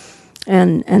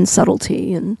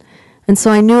subtlety, and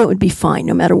so I knew it would be fine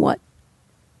no matter what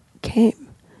came.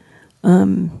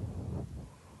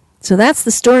 So that's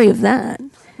the story of that.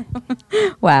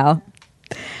 Wow.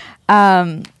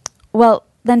 Well,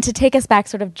 then to take us back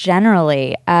sort of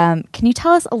generally, can you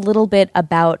tell us a little bit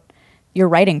about your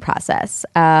writing process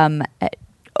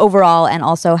overall, and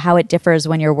also how it differs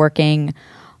when you're working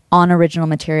on original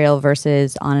material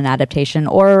versus on an adaptation,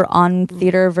 or on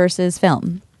theater versus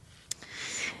film?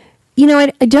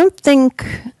 I don't think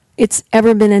it's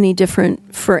ever been any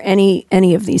different for any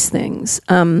of these things.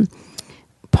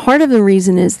 Part of the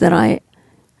reason is that I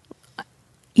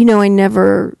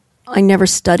never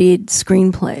studied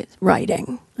screenplay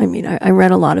writing. I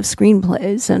read a lot of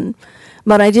screenplays,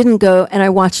 but I didn't go, and I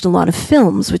watched a lot of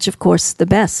films, which of course is the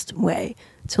best way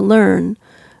to learn.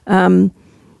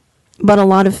 But a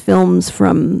lot of films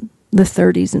from the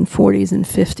 30s and 40s and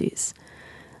 50s.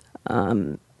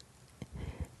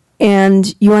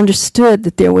 And you understood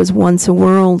that there was once a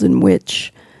world in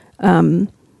which there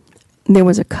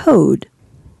was a code,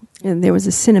 and there was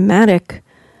a cinematic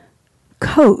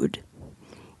code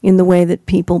in the way that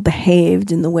people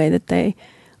behaved, in the way that they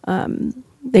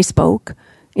spoke,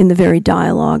 in the very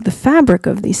dialogue, the fabric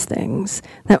of these things.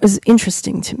 That was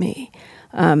interesting to me.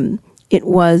 It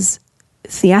was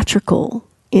theatrical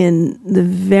in the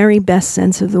very best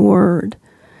sense of the word.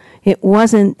 It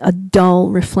wasn't a dull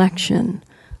reflection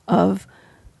of,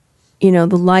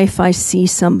 the life I see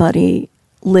somebody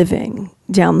living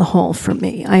down the hall from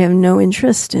me. I have no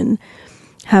interest in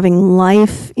having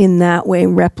life in that way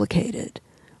replicated.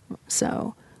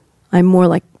 So I'm more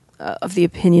like of the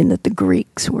opinion that the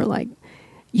Greeks were like,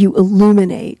 you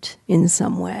illuminate in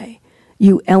some way,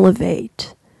 you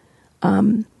elevate,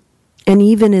 and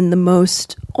even in the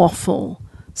most awful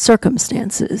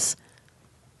circumstances,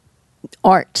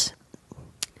 art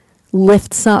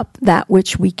lifts up that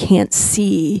which we can't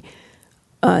see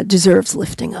deserves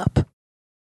lifting up.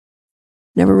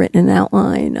 Never written an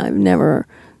outline. I've never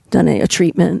done a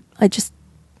treatment.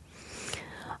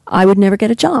 I would never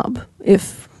get a job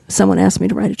if someone asked me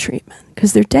to write a treatment,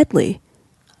 because they're deadly.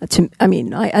 I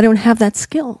don't have that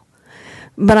skill.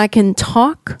 But I can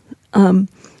talk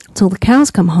till the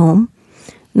cows come home.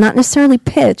 Not necessarily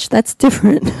pitch, that's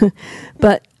different.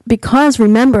 But because,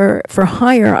 remember, for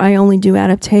hire, I only do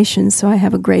adaptations, so I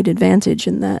have a great advantage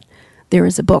in that there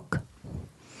is a book.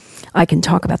 I can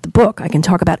talk about the book. I can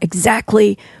talk about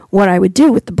exactly what I would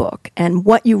do with the book, and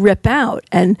what you rip out,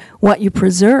 and what you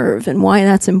preserve, and why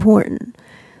that's important.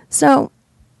 So,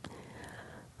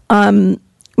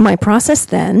 my process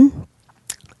then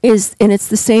is, and it's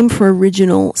the same for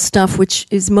original stuff, which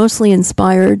is mostly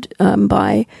inspired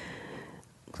by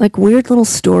like weird little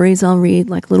stories I'll read,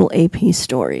 like little AP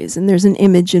stories. And there's an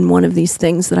image in one of these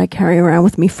things that I carry around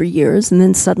with me for years, and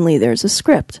then suddenly there's a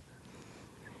script.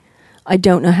 I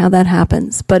don't know how that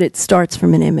happens, but it starts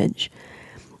from an image.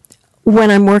 When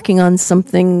I'm working on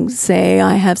something, say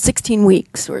I have 16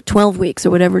 weeks or 12 weeks or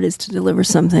whatever it is to deliver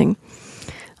something,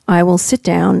 I will sit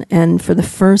down, and for the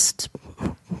first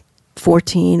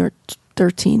 14 or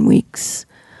 13 weeks,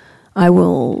 I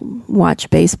will watch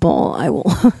baseball, I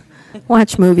will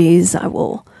watch movies, I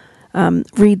will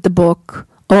read the book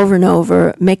over and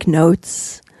over, make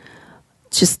notes,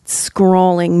 just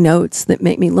scrawling notes that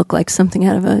make me look like something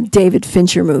out of a David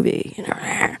Fincher movie.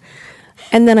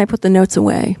 And then I put the notes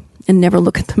away and never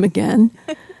look at them again.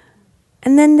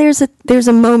 And then there's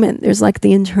a moment, there's like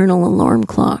the internal alarm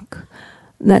clock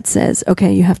that says,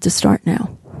 okay, you have to start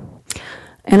now.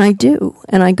 And I do.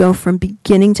 And I go from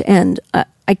beginning to end.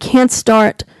 I can't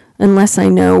start unless I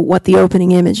know what the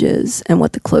opening image is and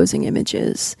what the closing image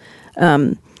is.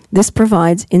 This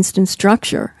provides instant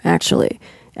structure, actually.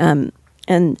 And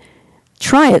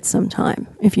try it sometime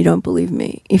if you don't believe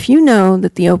me. If you know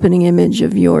that the opening image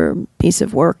of your piece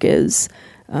of work is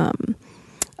the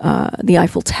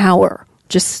Eiffel Tower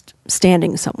just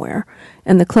standing somewhere,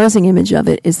 and the closing image of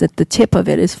it is that the tip of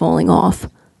it is falling off,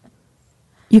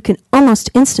 you can almost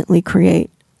instantly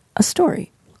create a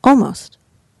story. Almost.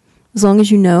 As long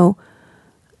as you know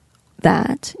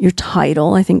that, your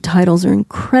title. I think titles are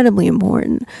incredibly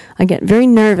important. I get very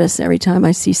nervous every time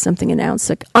I see something announced,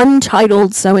 like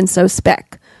untitled so-and-so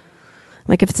spec.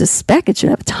 Like, if it's a spec, it should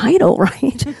have a title,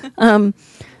 right?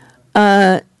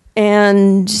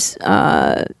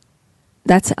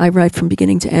 That's, I write from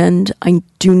beginning to end. I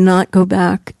do not go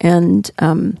back and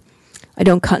I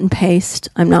don't cut and paste.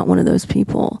 I'm not one of those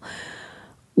people.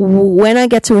 When I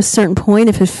get to a certain point,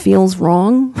 if it feels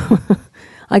wrong,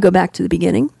 I go back to the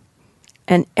beginning.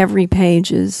 And every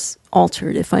page is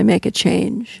altered if I make a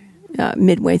change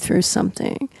midway through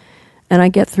something. And I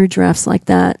get through drafts like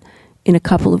that in a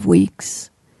couple of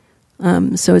weeks.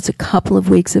 So it's a couple of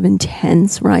weeks of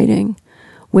intense writing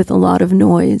with a lot of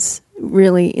noise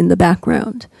really in the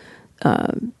background.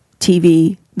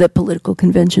 TV, the political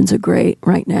conventions are great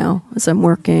right now as I'm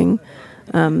working.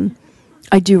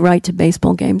 I do write to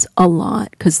baseball games a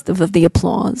lot because of the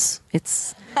applause.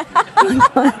 It's...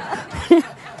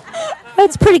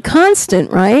 It's pretty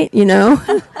constant, right? You know,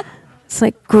 it's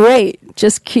like, great.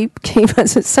 Just keep.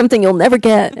 It's something you'll never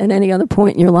get at any other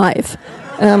point in your life.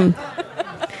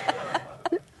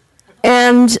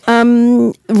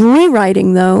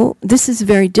 Rewriting, though, this is a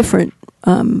very different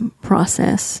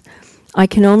process. I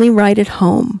can only write at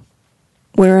home,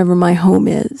 wherever my home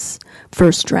is,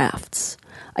 first drafts.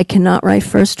 I cannot write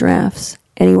first drafts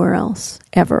anywhere else,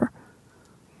 ever.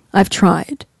 I've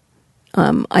tried.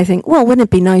 I think, well, wouldn't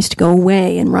it be nice to go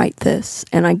away and write this?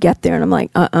 And I get there and I'm like,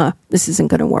 this isn't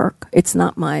going to work. It's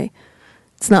not my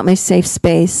safe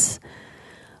space.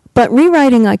 But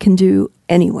rewriting I can do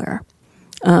anywhere,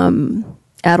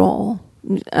 at all,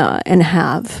 and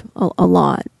have a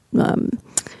lot.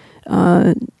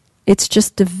 It's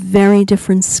just a very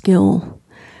different skill.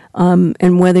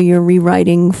 And whether you're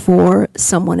rewriting for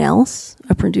someone else,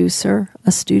 a producer,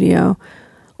 a studio,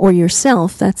 or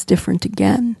yourself, that's different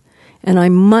again. And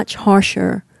I'm much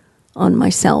harsher on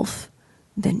myself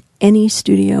than any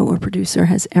studio or producer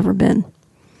has ever been.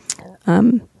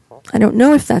 I don't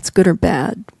know if that's good or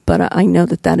bad, but I know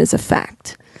that is a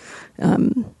fact.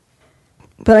 But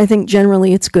I think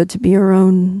generally it's good to be your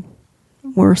own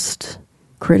worst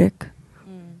critic.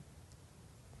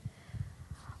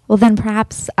 Well, then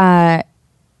perhaps can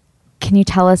you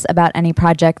tell us about any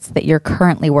projects that you're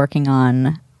currently working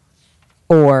on,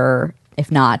 or... if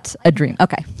not, a dream.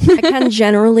 Okay. I can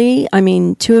generally. I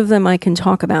mean, two of them I can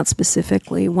talk about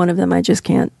specifically. One of them I just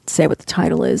can't say what the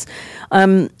title is.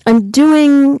 I'm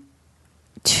doing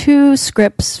 2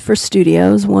 scripts for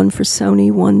studios, one for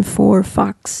Sony, one for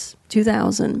Fox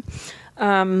 2000.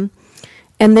 And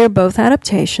they're both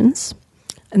adaptations,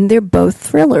 and they're both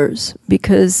thrillers,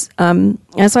 because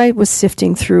as I was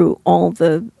sifting through all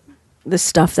the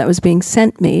stuff that was being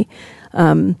sent me,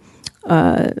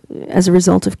 as a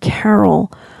result of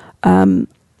Carol,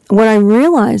 what I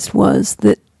realized was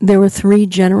that there were 3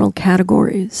 general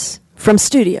categories from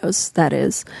studios, that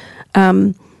is.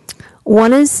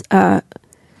 One is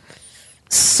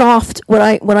soft, what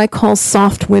I call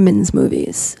soft women's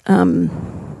movies.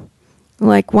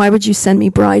 Like, why would you send me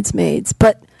Bridesmaids?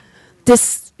 But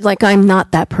this, like, I'm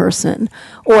not that person.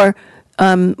 Or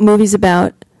movies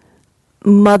about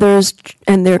mothers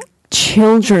and their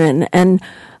children, and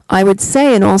I would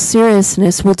say, in all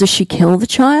seriousness, well, does she kill the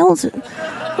child?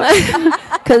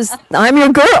 Because I'm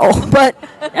your girl, but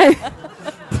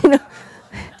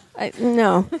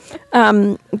no.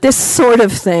 This sort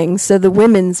of thing. So the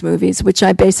women's movies, which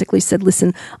I basically said,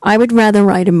 listen, I would rather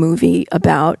write a movie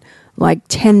about like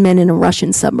 10 men in a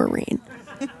Russian submarine.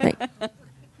 Like,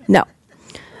 no.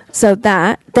 So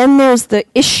that. Then there's the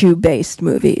issue-based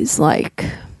movies, like,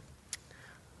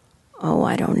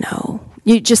 I don't know.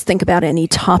 You just think about any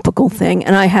topical thing,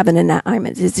 and I have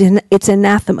it's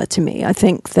anathema to me. I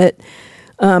think that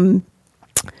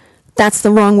that's the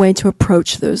wrong way to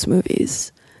approach those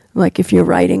movies. Like if you're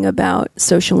writing about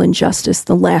social injustice,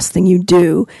 the last thing you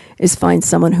do is find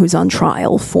someone who's on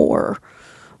trial for,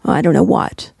 I don't know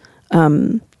what.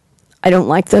 I don't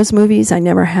like those movies. I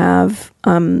never have.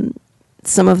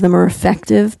 Some of them are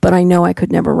effective, but I know I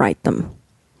could never write them.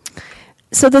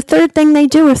 So the third thing they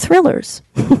do are thrillers.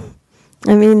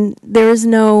 I mean, there is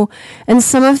no... And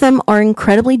some of them are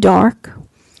incredibly dark,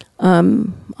 a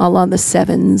la the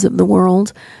Sevens of the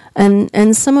world,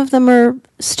 and some of them are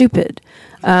stupid.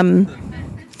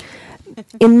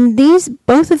 In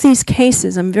both of these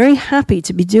cases, I'm very happy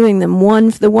to be doing them.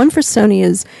 The one for Sony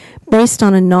is based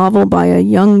on a novel by a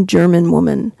young German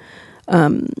woman.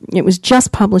 It was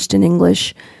just published in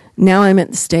English. Now I'm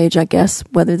at the stage, I guess,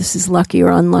 whether this is lucky or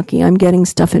unlucky, I'm getting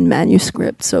stuff in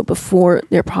manuscript, so before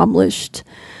they're published.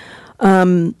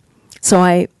 So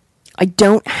I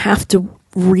don't have to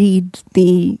read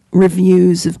the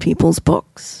reviews of people's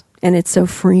books, and it's so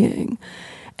freeing.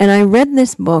 And I read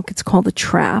this book, it's called The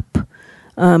Trap,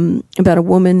 about a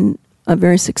woman, a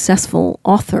very successful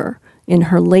author in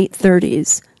her late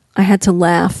 30s. I had to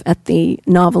laugh at the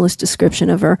novelist's description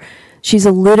of her. She's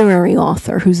a literary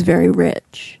author who's very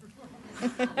rich.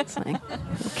 It's like,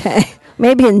 okay,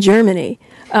 maybe in Germany,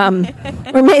 or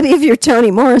maybe if you're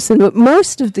Toni Morrison, but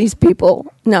most of these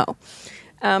people, no.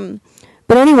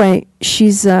 But anyway,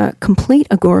 she's complete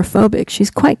agoraphobic. She's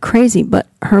quite crazy, but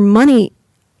her money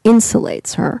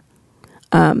insulates her,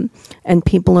 and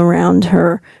people around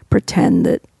her pretend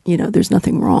that, there's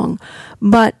nothing wrong.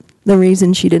 But the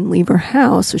reason she didn't leave her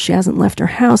house, or she hasn't left her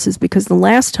house, is because the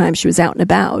last time she was out and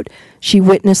about, she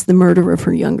witnessed the murder of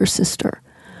her younger sister.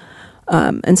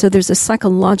 And so there's a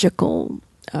psychological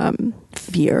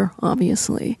fear,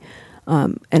 obviously,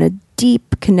 and a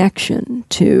deep connection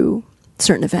to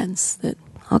certain events that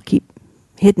I'll keep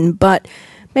hidden. But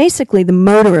basically the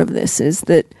motor of this is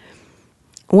that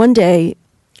one day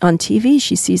on TV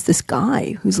she sees this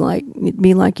guy who's like, it'd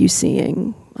be like you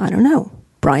seeing, I don't know,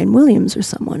 Brian Williams or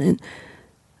someone, and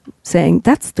saying,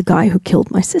 that's the guy who killed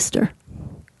my sister.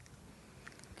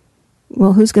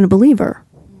 Well, who's going to believe her?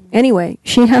 Anyway,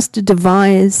 she has to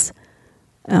devise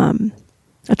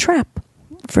a trap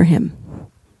for him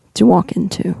to walk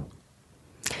into.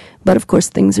 But of course,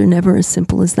 things are never as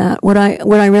simple as that. What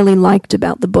I really liked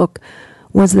about the book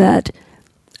was that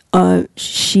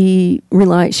she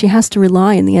has to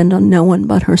rely in the end on no one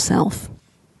but herself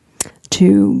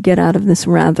to get out of this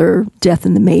rather death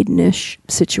in the maiden-ish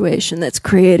situation that's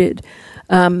created.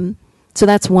 So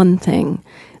that's one thing.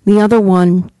 The other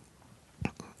one,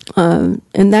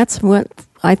 and that's what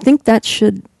I think that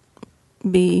should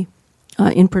be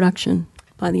in production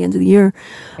by the end of the year.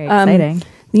 Very exciting.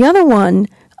 The other one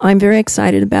I'm very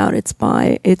excited about. It's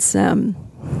a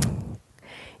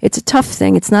tough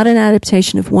thing. It's not an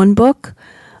adaptation of one book,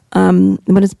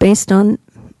 but it's based on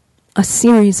a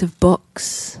series of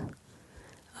books,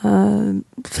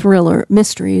 thriller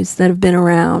mysteries that have been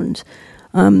around,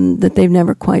 that they've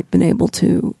never quite been able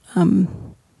to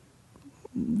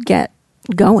get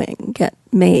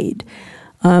made.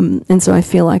 And so I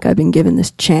feel like I've been given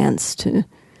this chance to,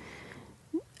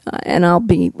 and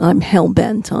I'm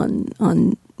hell-bent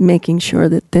on making sure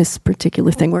that this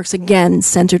particular thing works. Again,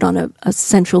 centered on a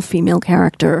central female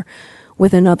character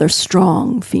with another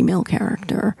strong female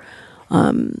character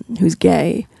who's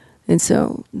gay. And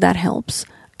so that helps.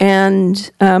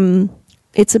 And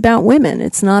it's about women.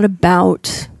 It's not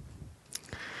about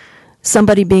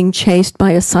somebody being chased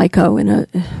by a psycho in a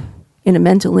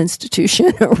mental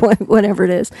institution or whatever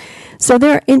it is. So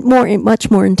they're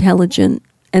much more intelligent,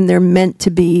 and they're meant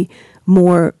to be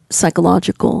more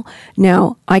psychological.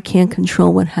 Now, I can't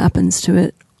control what happens to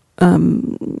it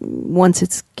once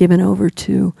it's given over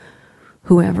to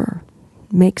whoever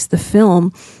makes the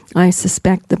film. I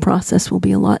suspect the process will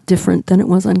be a lot different than it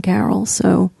was on Carol,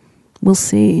 so we'll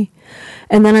see.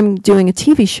 And then I'm doing a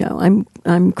TV show.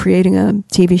 I'm creating a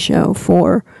TV show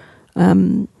for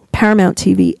Paramount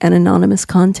TV and anonymous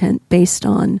content based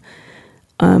on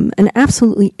an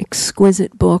absolutely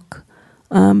exquisite book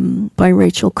by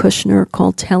Rachel Kushner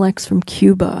called Telex from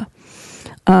Cuba,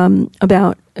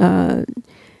 about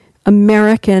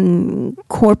American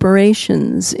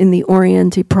corporations in the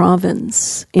Oriente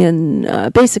province, in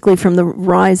basically from the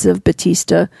rise of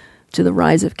Batista to the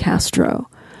rise of Castro,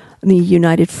 the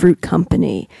United Fruit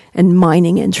Company and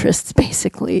mining interests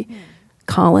basically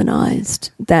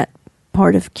colonized that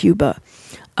part of Cuba.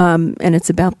 And it's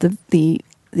about the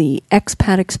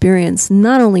expat experience,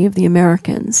 not only of the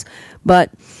Americans,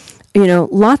 but,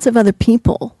 lots of other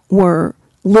people were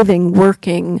living,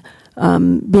 working,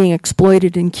 being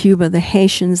exploited in Cuba, the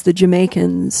Haitians, the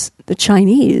Jamaicans, the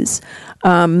Chinese,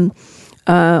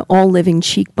 all living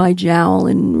cheek by jowl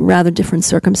in rather different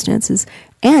circumstances,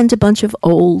 and a bunch of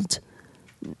old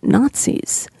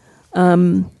Nazis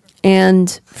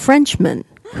and Frenchmen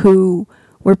who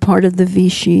were part of the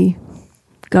Vichy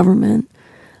government.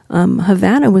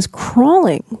 Havana was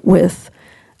crawling with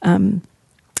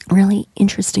really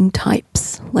interesting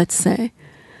types, let's say.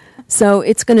 So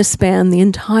it's going to span the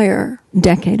entire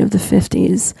decade of the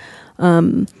 50s.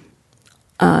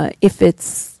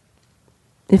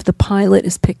 If the pilot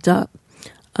is picked up,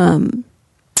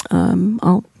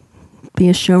 I'll be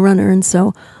a showrunner, and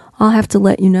so I'll have to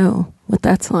let you know what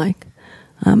that's like.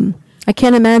 I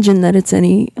can't imagine that it's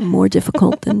any more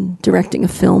difficult than directing a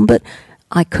film, but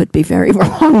I could be very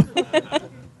wrong.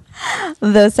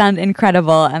 Those sound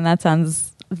incredible, and that sounds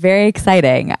very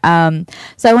exciting.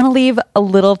 So I want to leave a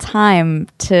little time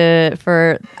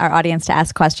for our audience to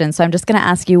ask questions. So I'm just going to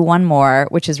ask you one more,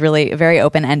 which is really very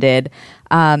open-ended.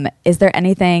 Is there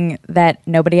anything that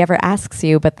nobody ever asks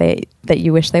you, but that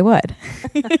you wish they would?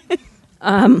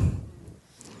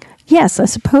 Yes, I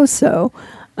suppose so.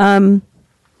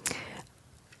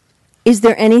 Is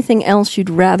there anything else you'd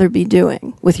rather be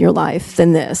doing with your life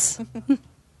than this?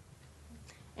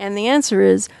 And the answer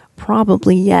is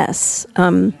probably yes.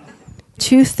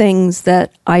 Two things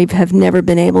that I have never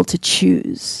been able to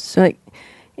choose. So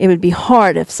it would be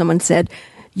hard if someone said,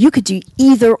 you could do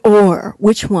either or.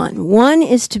 Which one? One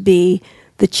is to be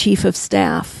the chief of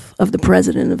staff of the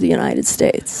President of the United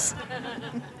States.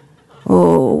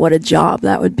 Oh, what a job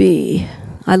that would be.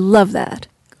 I love that.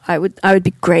 I would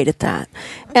be great at that.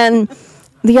 And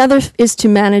the other is to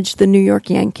manage the New York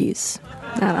Yankees.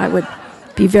 And I would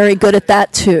be very good at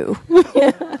that too.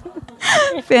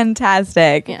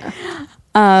 Fantastic. Yeah.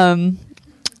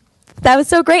 That was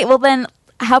so great. Well, then,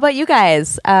 how about you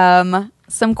guys?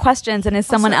 Some questions, and is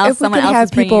someone else? If we could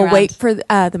have people wait for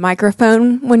the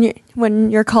microphone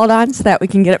when you're called on, so that we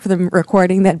can get it for the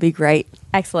recording, that'd be great.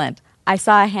 Excellent. I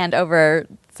saw a hand over.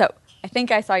 So I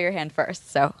think I saw your hand first.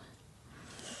 So.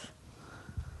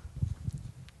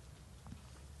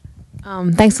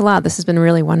 Thanks a lot. This has been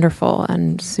really wonderful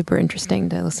and super interesting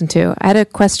to listen to. I had a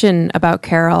question about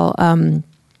Carol,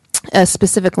 a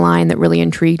specific line that really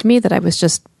intrigued me that I was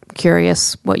just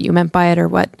curious what you meant by it or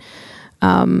what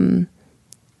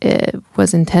it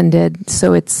was intended.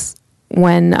 So it's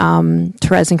when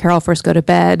Therese and Carol first go to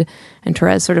bed and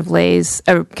Therese sort of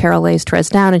Carol lays Therese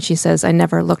down and she says, "I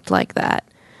never looked like that."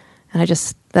 And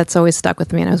that's always stuck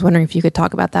with me, and I was wondering if you could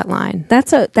talk about that line.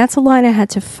 That's a line I had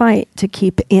to fight to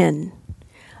keep in.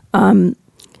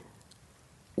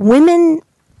 Women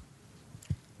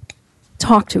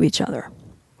talk to each other.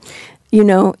 You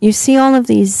know, you see all of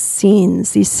these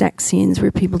scenes, these sex scenes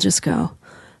where people just go,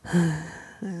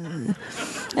 and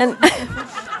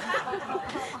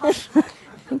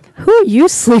who are you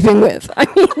sleeping with? I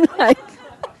mean,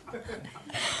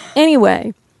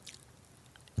 anyway.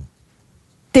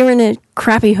 They're in a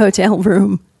crappy hotel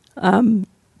room,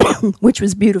 which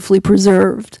was beautifully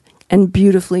preserved and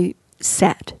beautifully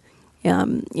set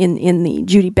in the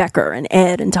Judy Becker and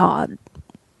Ed and Todd.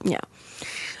 Yeah.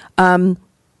 The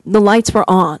lights were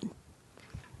on,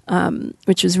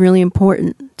 which was really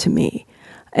important to me.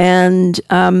 And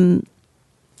in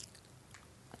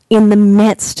the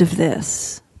midst of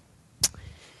this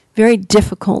very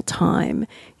difficult time,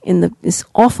 in this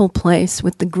awful place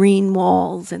with the green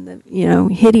walls and the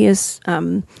hideous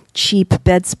cheap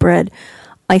bedspread,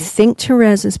 I think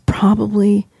Therese is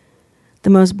probably the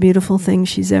most beautiful thing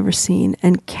she's ever seen.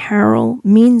 And Carol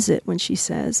means it when she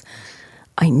says,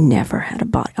 "I never had a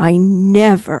body. I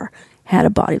never had a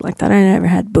body like that. I never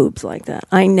had boobs like that.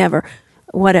 I never,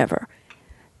 whatever."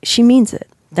 She means it.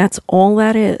 That's all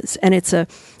that is, and it's a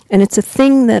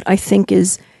thing that I think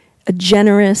is a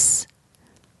generous,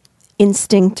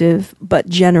 instinctive but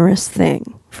generous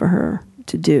thing for her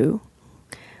to do.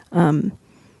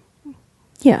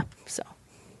 Yeah.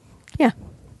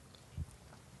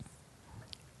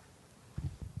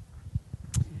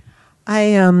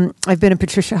 I've been a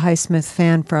Patricia Highsmith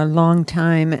fan for a long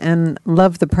time and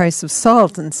love The Price of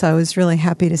Salt, and so I was really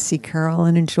happy to see Carol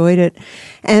and enjoyed it.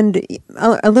 And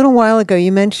a little while ago,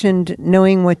 you mentioned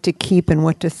knowing what to keep and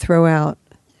what to throw out.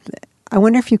 I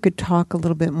wonder if you could talk a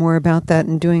little bit more about that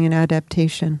and doing an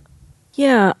adaptation.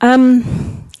 Yeah.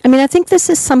 I think this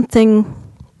is something,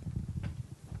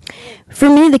 for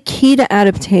me, the key to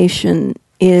adaptation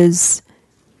is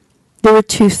there are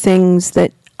two things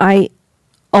that I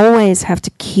always have to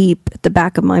keep at the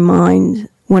back of my mind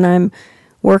when I'm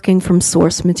working from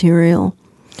source material.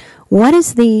 What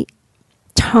is the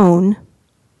tone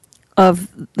of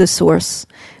the source,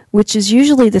 which is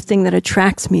usually the thing that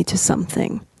attracts me to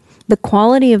something? The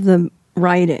quality of the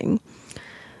writing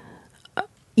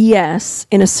yes,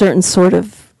 in a certain sort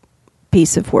of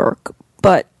piece of work.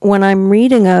 But when I'm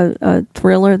reading a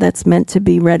thriller that's meant to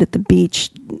be read at the beach,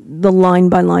 the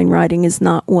line-by-line writing is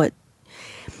not what...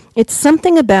 It's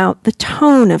something about the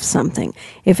tone of something.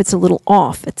 If it's a little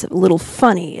off, it's a little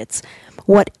funny, it's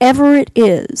whatever it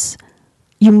is,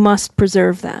 you must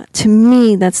preserve that. To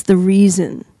me, that's the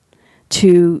reason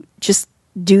to just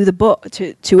do the book,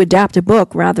 to adapt a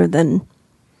book rather than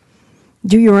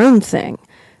do your own thing.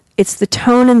 It's the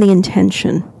tone and the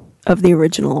intention of the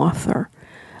original author.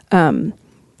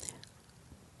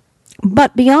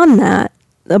 But beyond that,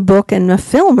 a book and a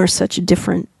film are such a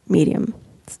different medium.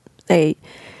 They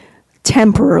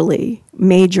temporally,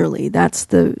 majorly, that's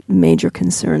the major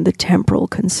concern. The temporal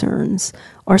concerns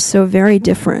are so very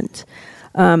different.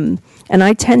 And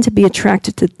I tend to be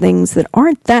attracted to things that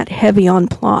aren't that heavy on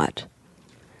plot,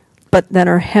 but that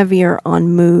are heavier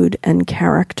on mood and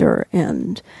character.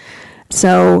 And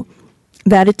so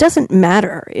that it doesn't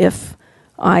matter if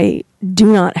I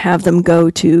do not have them go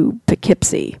to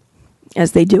Poughkeepsie,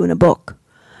 as they do in a book,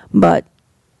 but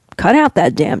cut out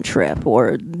that damn trip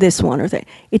or this one or that.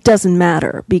 It doesn't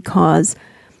matter, because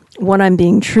what I'm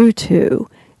being true to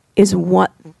is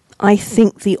what I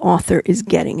think the author is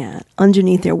getting at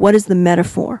underneath there. What is the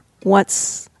metaphor?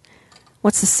 What's the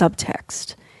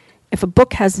subtext? If a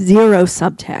book has zero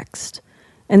subtext,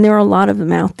 and there are a lot of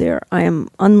them out there, I am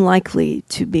unlikely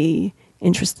to be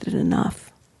interested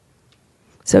enough.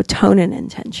 So tone and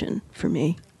intention for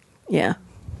me. Yeah.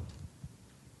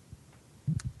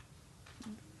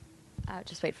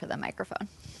 Just wait for the microphone.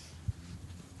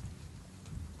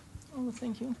 Oh,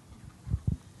 thank you.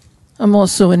 I'm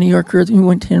also a New Yorker who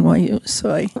went to NYU,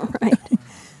 so I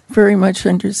very much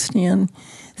understand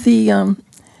the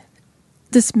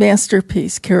this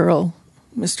masterpiece, Carol,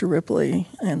 Mr. Ripley,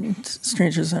 and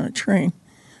Strangers on a Train,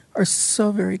 are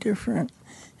so very different.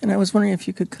 And I was wondering if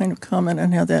you could kind of comment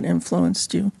on how that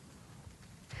influenced you.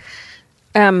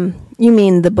 You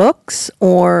mean the books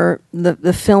or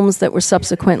the films that were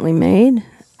subsequently made?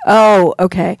 Oh,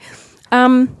 okay.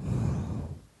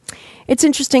 It's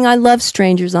interesting. I love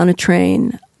Strangers on a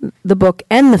Train, the book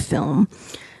and the film,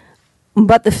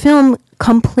 but the film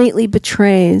completely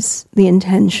betrays the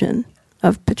intention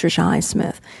of Patricia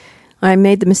Highsmith. I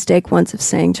made the mistake once of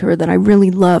saying to her that I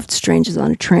really loved Strangers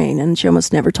on a Train, and she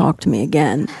almost never talked to me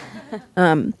again.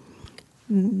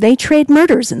 They trade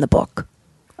murders in the book.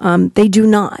 They do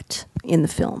not in the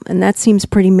film, and that seems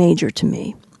pretty major to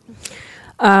me.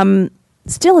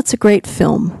 Still, it's a great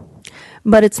film,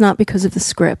 but it's not because of the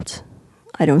script,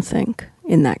 I don't think,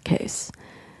 in that case.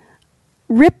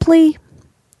 Ripley,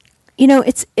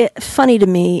 it's funny to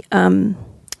me.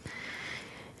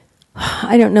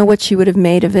 I don't know what she would have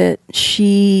made of it.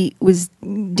 She was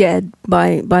dead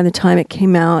by the time it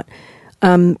came out.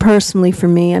 Personally, for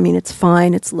me, I mean, it's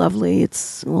fine, it's lovely,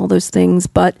 it's all those things,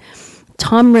 but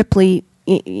Tom Ripley,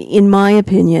 in my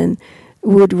opinion,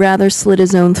 would rather slit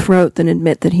his own throat than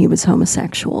admit that he was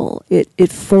homosexual.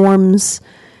 It forms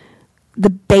the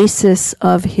basis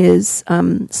of his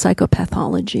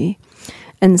psychopathology.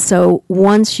 And so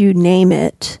once you name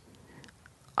it,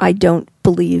 I don't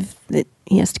believe that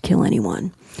he has to kill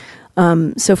anyone.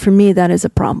 So for me, that is a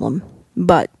problem.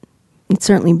 But it's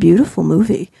certainly a beautiful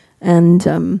movie.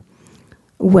 And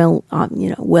well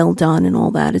done and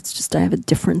all that. It's just I have a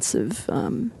difference of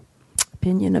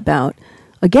opinion about,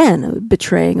 again, a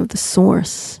betraying of the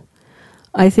source.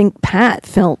 I think Pat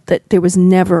felt that there was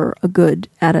never a good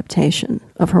adaptation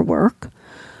of her work.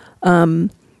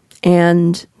 And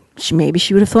maybe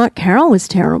she would have thought Carol was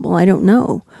terrible. I don't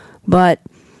know. But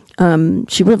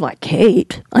she would have liked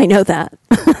Kate. I know that.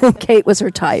 Kate was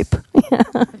her type.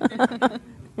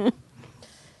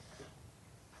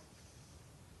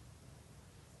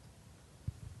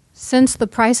 Since The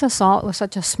Price of Salt was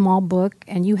such a small book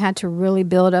and you had to really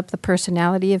build up the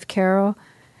personality of Carol,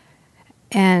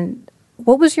 and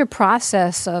what was your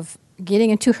process of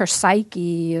getting into her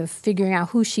psyche, of figuring out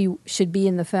who she should be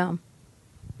in the film?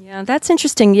 Yeah, that's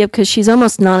interesting, because she's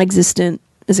almost non-existent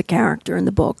as a character in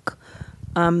the book.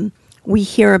 We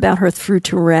hear about her through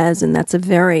Therese, and that's a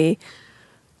very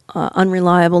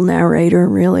unreliable narrator,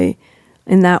 really,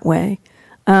 in that way.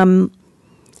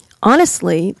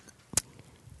 Honestly,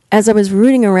 as I was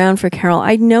rooting around for Carol,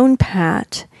 I'd known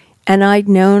Pat, and I'd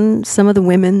known some of the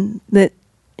women that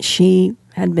she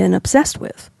had been obsessed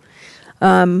with.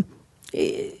 The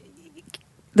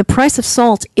Price of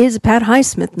Salt is a Pat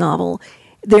Highsmith novel.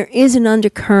 There is an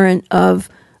undercurrent of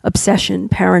obsession,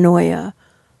 paranoia.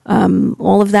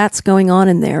 All of that's going on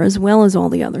in there, as well as all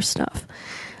the other stuff.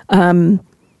 And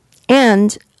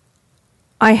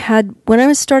I had, when I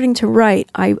was starting to write,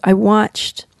 I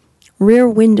watched Rear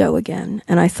Window again,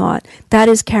 and I thought, that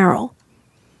is Carol.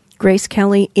 Grace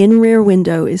Kelly in Rear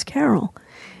Window is Carol.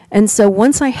 And so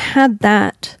once I had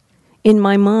that in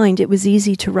my mind, it was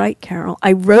easy to write Carol.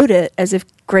 I wrote it as if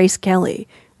Grace Kelly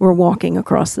were walking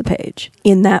across the page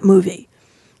in that movie,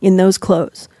 in those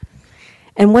clothes.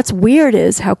 And what's weird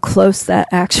is how close that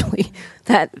actually,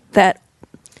 that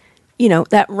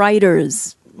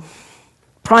writer's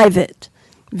private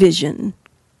vision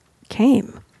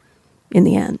came in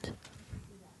the end.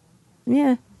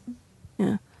 Yeah.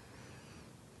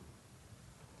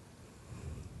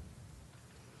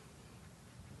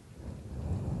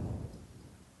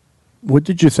 What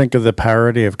did you think of the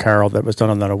parody of Carol that was done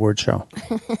on that award show?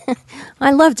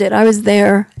 I loved it. I was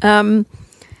there.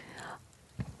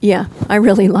 Yeah, I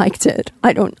really liked it.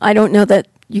 I don't know that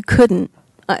you couldn't.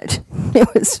 I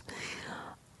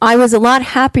was a lot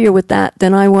happier with that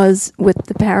than I was with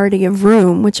the parody of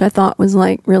Room, which I thought was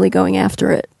like really going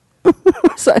after it.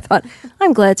 So I thought,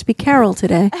 I'm glad to be Carol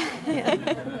today.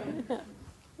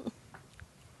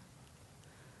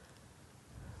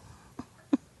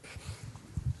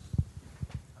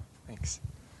 Thanks.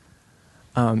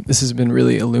 This has been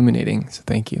really illuminating, so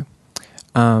thank you.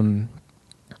 There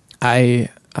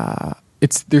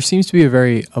seems to be a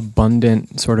very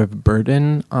abundant sort of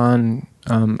burden on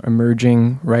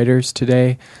emerging writers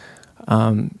today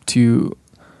to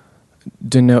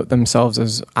denote themselves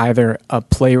as either a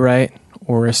playwright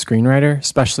or a screenwriter,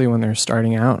 especially when they're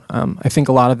starting out. I think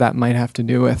a lot of that might have to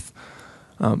do with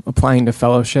applying to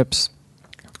fellowships.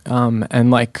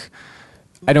 And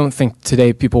I don't think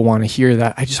today people want to hear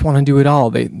that. I just want to do it all.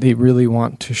 They really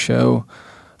want to show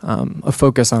a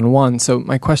focus on one. So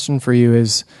my question for you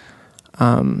is,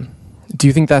 do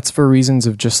you think that's for reasons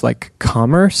of just like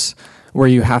commerce, where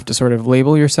you have to sort of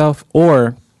label yourself?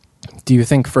 Or do you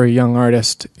think for a young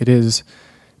artist it is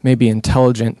maybe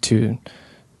intelligent to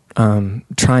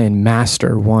try and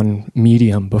master one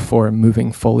medium before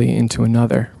moving fully into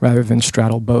another, rather than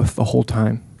straddle both the whole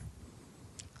time?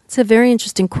 It's a very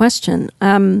interesting question.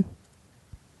 My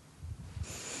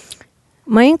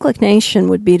inclination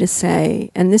would be to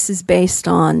say, and this is based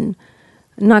on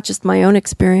not just my own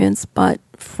experience, but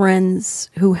friends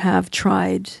who have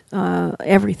tried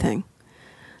everything.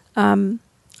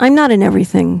 I'm not an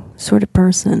everything sort of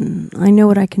person. I know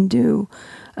what I can do.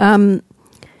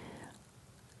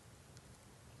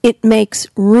 It makes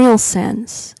real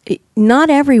sense. Not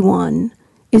everyone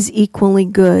is equally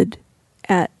good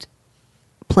at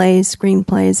plays,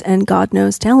 screenplays, and God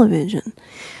knows television,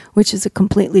 which is a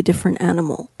completely different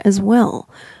animal as well.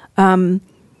 I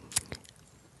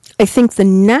think the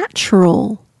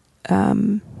natural...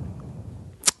 it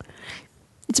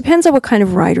depends on what kind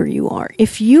of writer you are.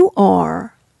 If you're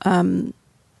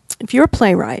a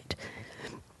playwright,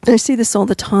 and I see this all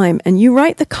the time, and you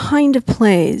write the kind of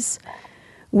plays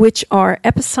which are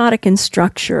episodic in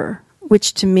structure,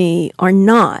 which to me are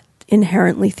not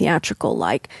inherently theatrical,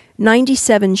 like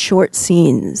 97 short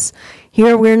scenes.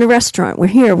 Here we're in a restaurant, we're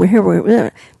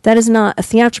here. That is not a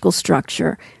theatrical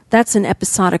structure. That's an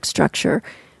episodic structure.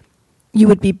 You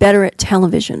would be better at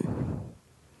television.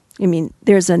 I mean,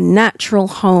 there's a natural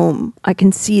home. I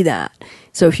can see that.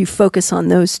 So if you focus on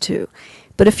those two.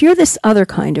 But if you're this other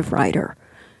kind of writer,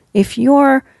 if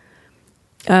you're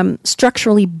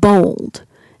structurally bold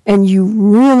and you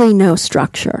really know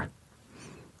structure,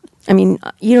 I mean,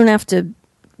 you don't have to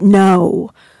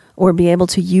know or be able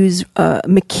to use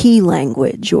McKee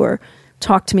language or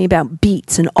talk to me about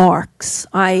beats and arcs.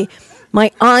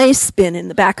 My eyes spin in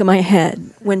the back of my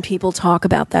head when people talk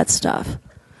about that stuff.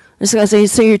 I'm just going to say,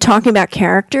 so you're talking about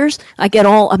characters? I get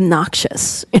all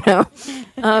obnoxious, you know.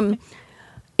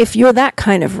 If you're that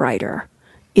kind of writer,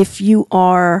 if you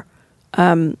are,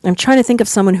 I'm trying to think of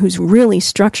someone who's really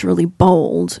structurally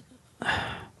bold.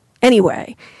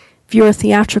 Anyway, if you're a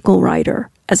theatrical writer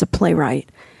as a playwright,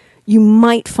 you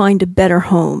might find a better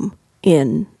home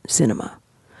in cinema.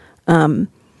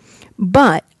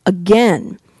 But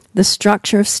again, the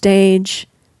structure of stage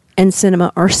and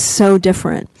cinema are so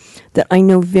different that I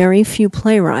know very few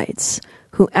playwrights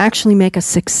who actually make a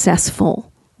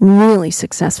successful, really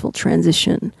successful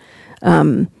transition.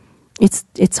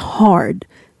 It's hard.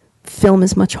 Film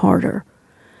is much harder,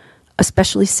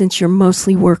 especially since you're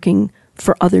mostly working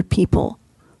for other people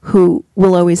who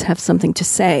will always have something to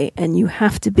say, and you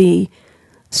have to be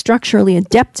structurally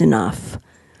adept enough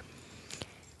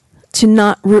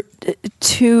to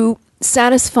to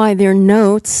satisfy their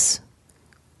notes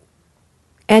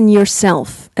and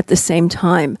yourself at the same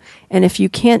time. And if you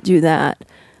can't do that,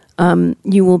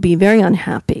 you will be very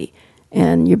unhappy,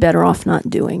 and you're better off not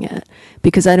doing it,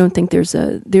 because I don't think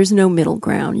there's no middle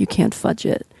ground. You can't fudge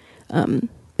it,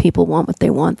 people want what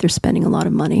they want. They're spending a lot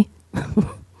of money.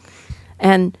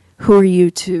 And who are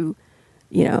you to,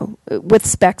 with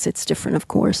specs it's different, of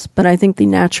course, but I think the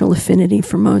natural affinity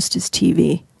for most is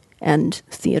TV and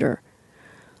theater,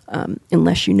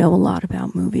 unless you know a lot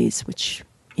about movies, which,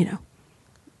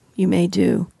 you may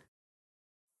do.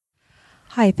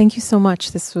 Hi, thank you so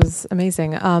much. This was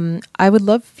amazing. I would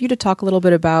love you to talk a little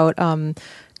bit about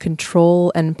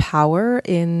control and power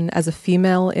as a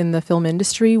female in the film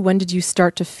industry. When did you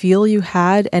start to feel you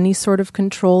had any sort of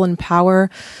control and power?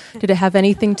 Did it have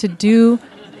anything to do,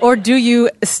 or do you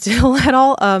still at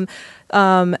all?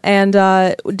 And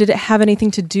did it have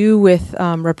anything to do with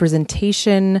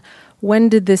representation? When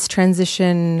did this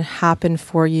transition happen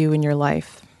for you in your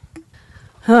life?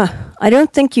 I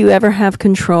don't think you ever have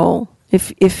control.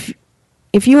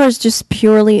 If you are just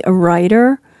purely a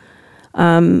writer,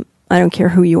 I don't care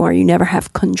who you are, you never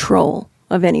have control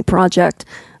of any project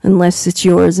unless it's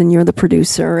yours and you're the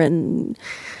producer. And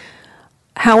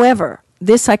however,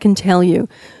 this I can tell you,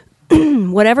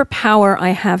 whatever power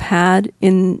I have had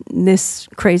in this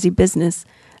crazy business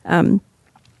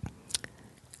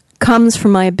comes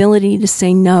from my ability to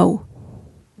say no.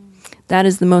 That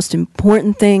is the most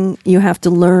important thing you have to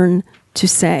learn to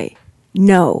say.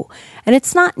 No. And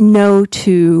it's not no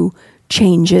to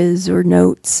changes or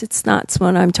notes. It's not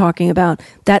what I'm talking about.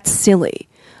 That's silly.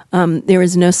 There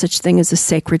is no such thing as a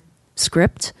sacred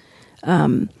script.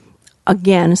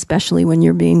 Again, especially when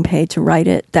you're being paid to write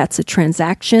it, that's a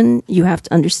transaction. You have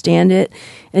to understand it.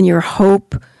 And your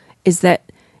hope is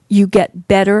that you get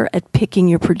better at picking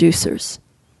your producers,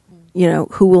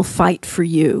 who will fight for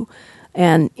you.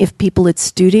 And if people at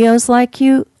studios like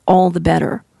you, all the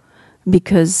better,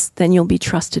 because then you'll be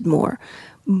trusted more.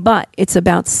 But it's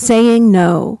about saying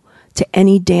no to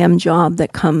any damn job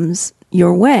that comes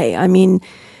your way. I mean,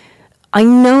 I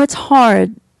know it's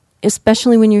hard,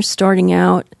 especially when you're starting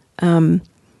out.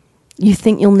 You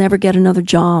think you'll never get another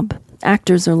job.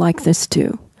 Actors are like this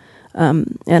too.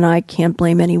 And I can't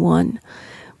blame anyone.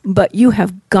 But you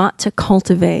have got to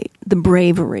cultivate the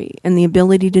bravery and the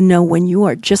ability to know when you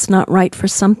are just not right for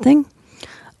something,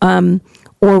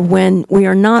 or when we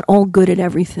are not all good at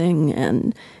everything.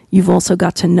 And you've also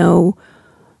got to know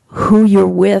who you're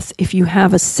with. If you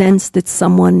have a sense that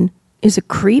someone is a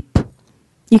creep,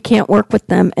 you can't work with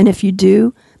them. And if you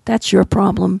do, that's your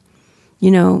problem.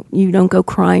 You don't go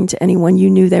crying to anyone you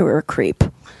knew they were a creep.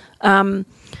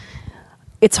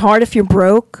 It's hard if you're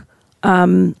broke.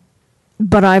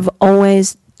 But I've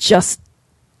always just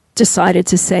decided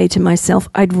to say to myself,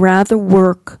 I'd rather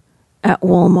work at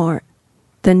Walmart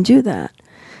than do that.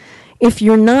 If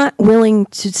you're not willing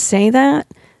to say that,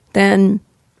 then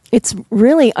it's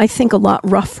really, I think, a lot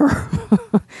rougher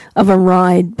of a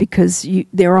ride, because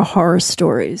there are horror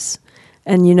stories.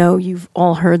 And, you've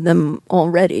all heard them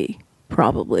already,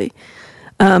 probably.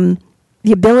 The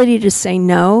ability to say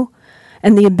no,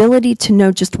 and the ability to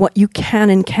know just what you can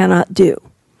and cannot do.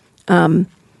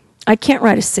 I can't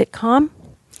write a sitcom.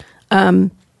 I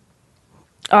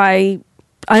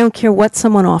don't care what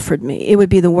someone offered me. It would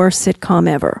be the worst sitcom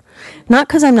ever. Not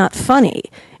because I'm not funny.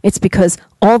 It's because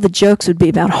all the jokes would be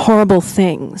about horrible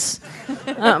things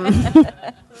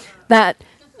that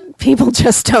people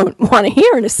just don't want to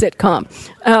hear in a sitcom.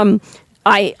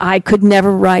 I could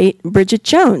never write Bridget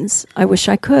Jones. I wish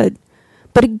I could.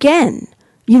 But again,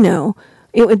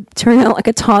 it would turn out like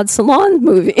a Todd Solondz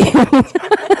movie.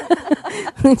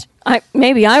 Which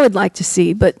maybe I would like to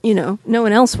see, but, no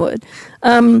one else would.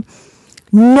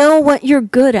 Know what you're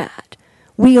good at.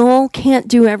 We all can't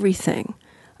do everything.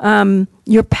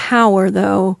 Your power,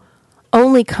 though,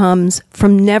 only comes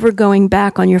from never going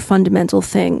back on your fundamental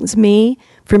things.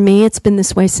 For me, it's been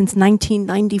this way since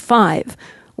 1995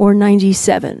 or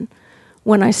 97,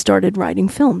 when I started writing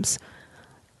films.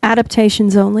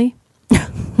 Adaptations only.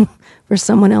 For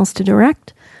someone else to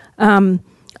direct.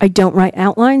 I don't write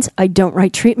outlines. I don't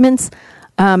write treatments.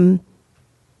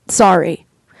 Sorry.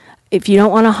 If you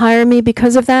don't want to hire me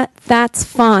because of that, that's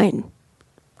fine.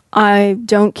 I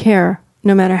don't care,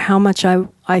 no matter how much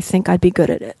I think I'd be good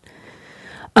at it.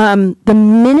 The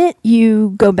minute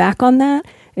you go back on that,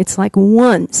 it's like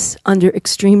once, under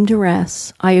extreme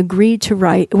duress, I agreed to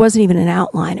write. It wasn't even an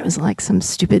outline. It was like some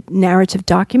stupid narrative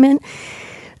document.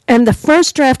 And the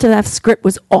first draft of that script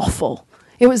was awful.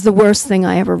 It was the worst thing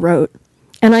I ever wrote.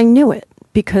 And I knew it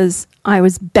because I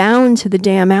was bound to the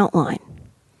damn outline.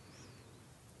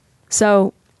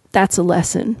 So that's a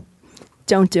lesson.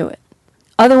 Don't do it.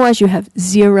 Otherwise, you have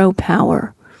zero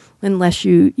power unless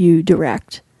you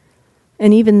direct.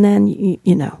 And even then,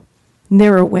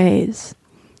 there are ways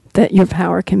that your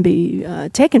power can be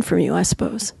taken from you, I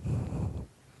suppose.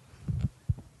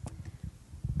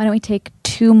 Why don't we take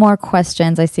 2 more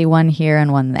questions? I see one here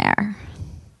and one there.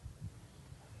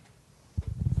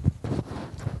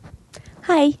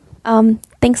 Hi.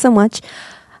 Thanks so much.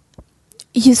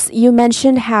 You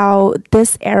mentioned how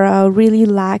this era really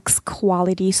lacks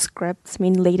quality scripts. I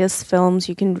mean, latest films,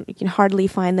 you can hardly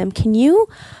find them. Can you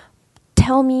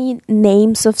tell me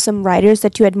names of some writers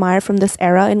that you admire from this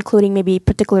era, including maybe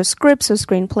particular scripts or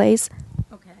screenplays?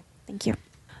 Okay. Thank you.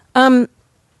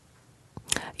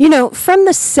 From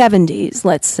the 70s,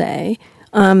 let's say,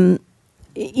 the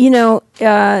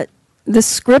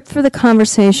script for The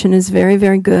Conversation is very,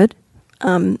 very good,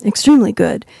 extremely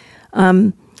good.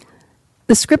 The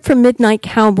script for Midnight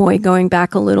Cowboy, going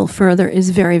back a little further,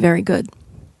 is very, very good.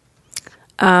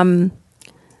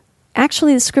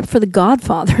 Actually, the script for The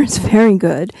Godfather is very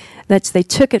good. They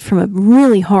took it from a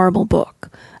really horrible book.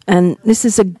 And this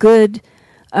is a good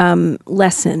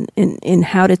lesson in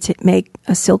how to make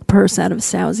a silk purse out of a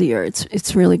sow's ear.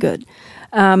 It's really good.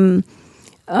 But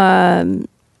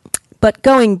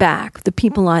going back, the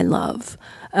people I love,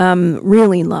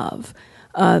 really love,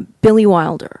 Billy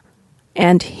Wilder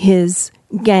and his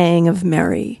gang of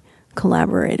merry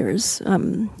collaborators,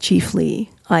 chiefly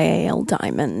I.A.L.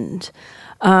 Diamond,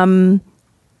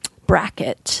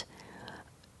 Brackett.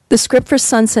 The script for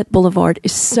Sunset Boulevard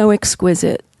is so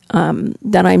exquisite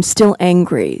that I'm still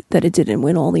angry that it didn't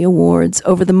win all the awards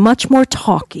over the much more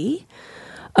talky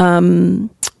All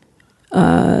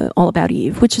About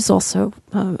Eve, which is also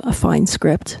a fine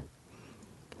script.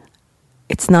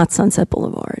 It's not Sunset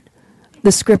Boulevard.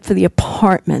 The script for The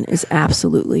Apartment is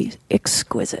absolutely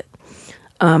exquisite.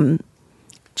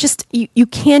 You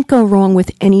can't go wrong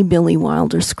with any Billy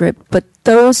Wilder script, but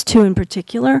those 2 in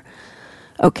particular,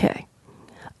 okay,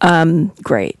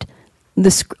 great.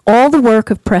 All the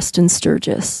work of Preston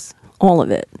Sturges, all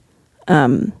of it.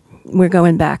 We're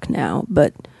going back now,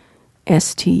 but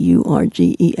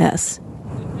Sturges,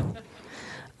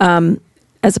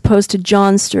 as opposed to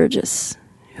John Sturges,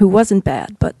 who wasn't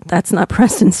bad, but that's not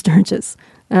Preston Sturges.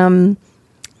 The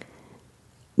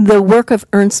work of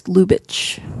Ernst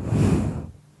Lubitsch,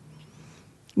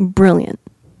 brilliant.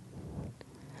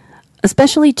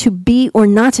 Especially To Be or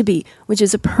Not to Be, which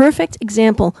is a perfect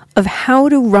example of how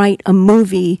to write a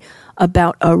movie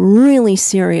about a really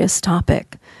serious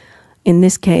topic. In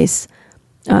this case,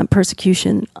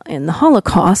 persecution and the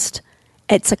Holocaust.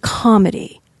 It's a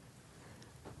comedy.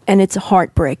 And it's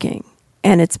heartbreaking.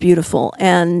 And it's beautiful.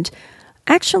 And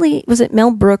actually, was it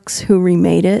Mel Brooks who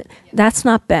remade it? That's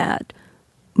not bad.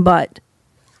 But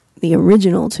the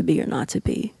original To Be or Not to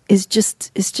Be is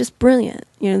just brilliant.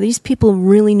 These people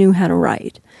really knew how to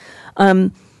write.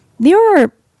 I'm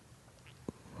trying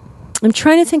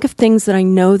to think of things that I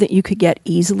know that you could get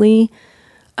easily.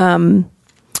 Well,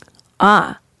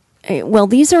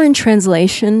 these are in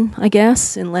translation, I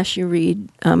guess, unless you read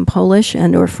Polish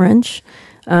and or French.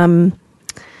 But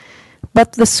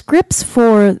the scripts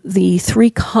for the Three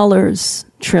Colors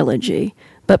trilogy,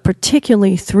 but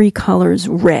particularly Three Colors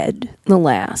Red, the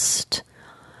last,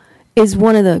 is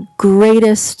one of the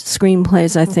greatest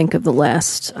screenplays, I think, of the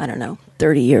last,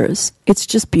 30 years. It's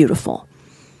just beautiful.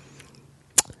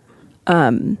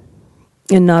 And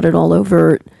not at all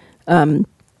overt. Love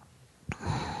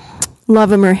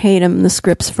 'em or hate 'em, the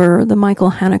scripts for the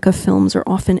Michael Haneke films are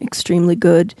often extremely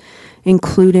good,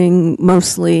 including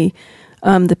mostly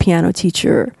The Piano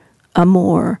Teacher,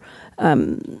 Amour.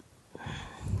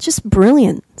 Just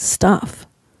brilliant stuff.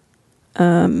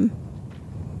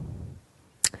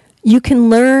 You can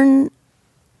learn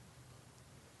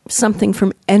something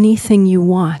from anything you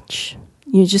watch.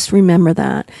 You just remember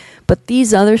that. But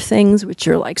these other things, which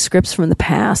are like scripts from the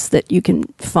past that you can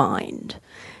find,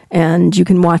 and you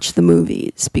can watch the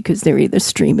movies because they're either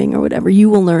streaming or whatever,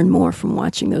 you will learn more from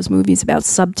watching those movies about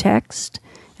subtext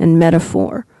and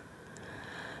metaphor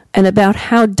and about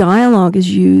how dialogue is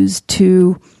used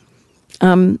to...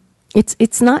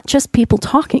 It's not just people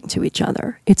talking to each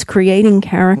other. It's creating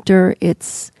character.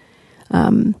 It's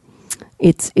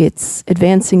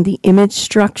advancing the image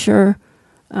structure.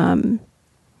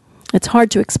 It's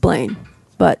hard to explain,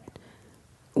 but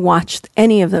watch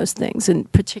any of those things,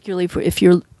 and particularly if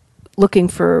you're looking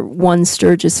for one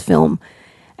Sturges film,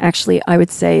 actually, I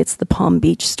would say it's the Palm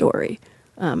Beach Story.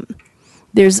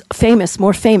 There's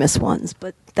more famous ones,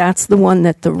 but that's the one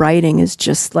that the writing is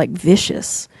just like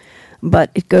vicious.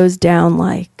 But it goes down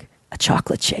like a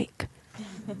chocolate shake.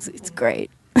 It's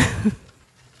great.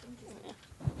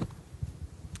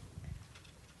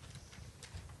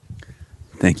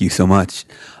 Thank you so much.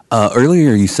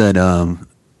 Earlier you said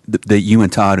that you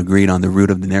and Todd agreed on the root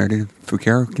of the narrative for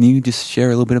Carol. Can you just share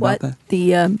a little bit about that?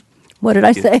 What did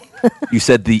I say? You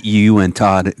said that you and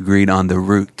Todd agreed on the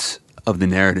roots of the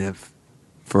narrative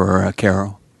for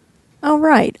Carol? Oh,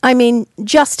 right. I mean,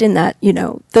 just in that,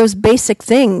 those basic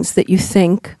things that you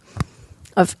think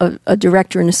of a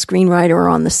director and a screenwriter are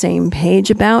on the same page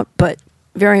about, but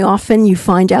very often you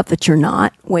find out that you're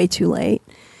not way too late.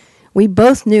 We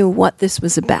both knew what this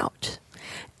was about.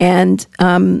 And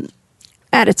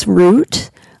at its root,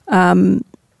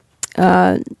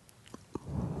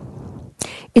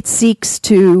 it seeks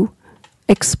to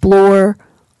explore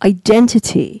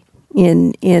identity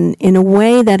in a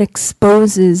way that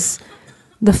exposes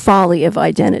the folly of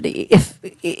identity. If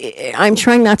I'm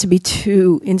trying not to be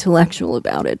too intellectual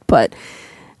about it, but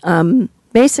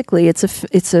basically,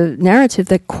 it's a narrative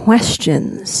that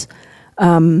questions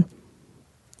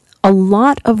a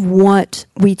lot of what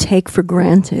we take for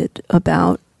granted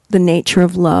about the nature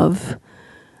of love,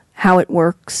 how it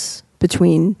works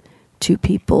between two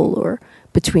people, or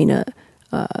between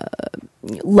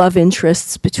love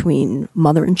interests, between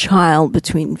mother and child,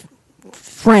 between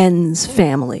friends,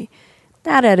 family.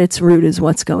 That at its root is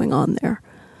what's going on there.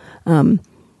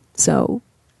 So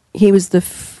he was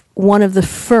one of the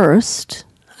first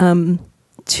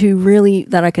to really,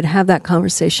 that I could have that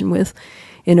conversation with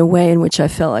in a way in which I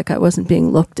felt like I wasn't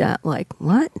being looked at like,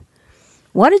 what?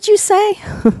 What did you say?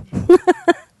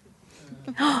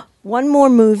 One more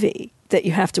movie that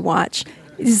you have to watch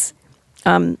is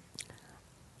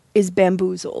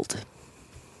Bamboozled.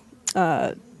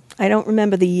 I don't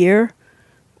remember the year,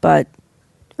 but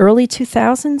early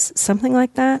 2000s, something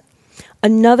like that.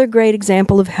 Another great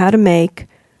example of how to make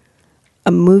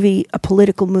a movie, a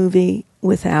political movie,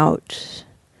 without...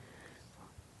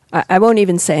 I won't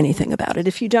even say anything about it.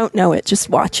 If you don't know it, just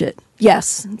watch it.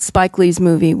 Yes, Spike Lee's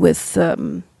movie with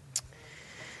the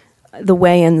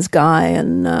Wayans guy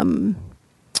and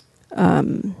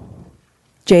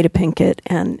Jada Pinkett,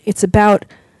 and it's about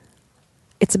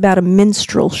a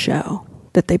minstrel show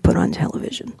that they put on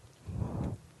television.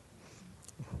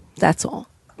 That's all.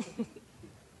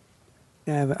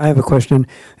 I have a question.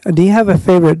 Do you have a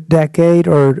favorite decade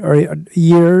or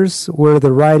years where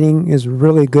the writing is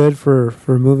really good for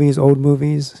movies, old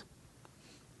movies?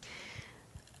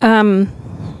 That's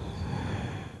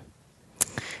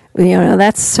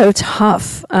so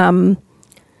tough. I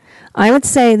would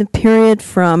say the period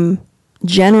from,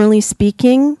 generally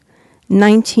speaking,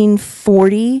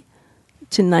 1940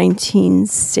 to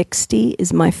 1960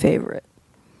 is my favorite.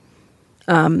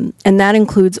 And that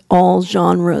includes all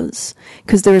genres,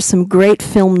 because there are some great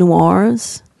film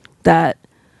noirs that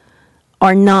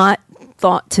are not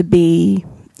thought to be,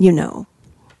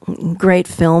 great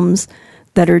films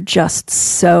that are just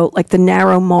so, like The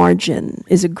Narrow Margin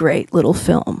is a great little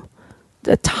film.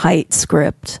 A tight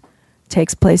script,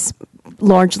 takes place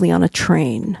largely on a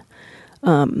train,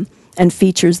 and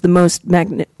features the most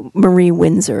Marie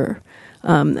Windsor,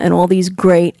 and all these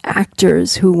great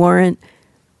actors who weren't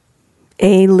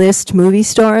A-list movie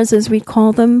stars, as we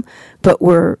call them, but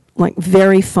were like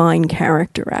very fine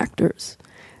character actors.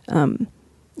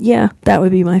 That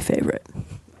would be my favorite.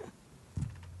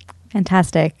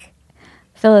 Fantastic.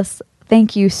 Phyllis,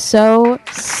 thank you so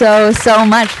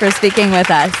much for speaking with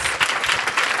us.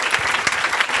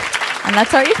 And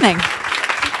that's our evening.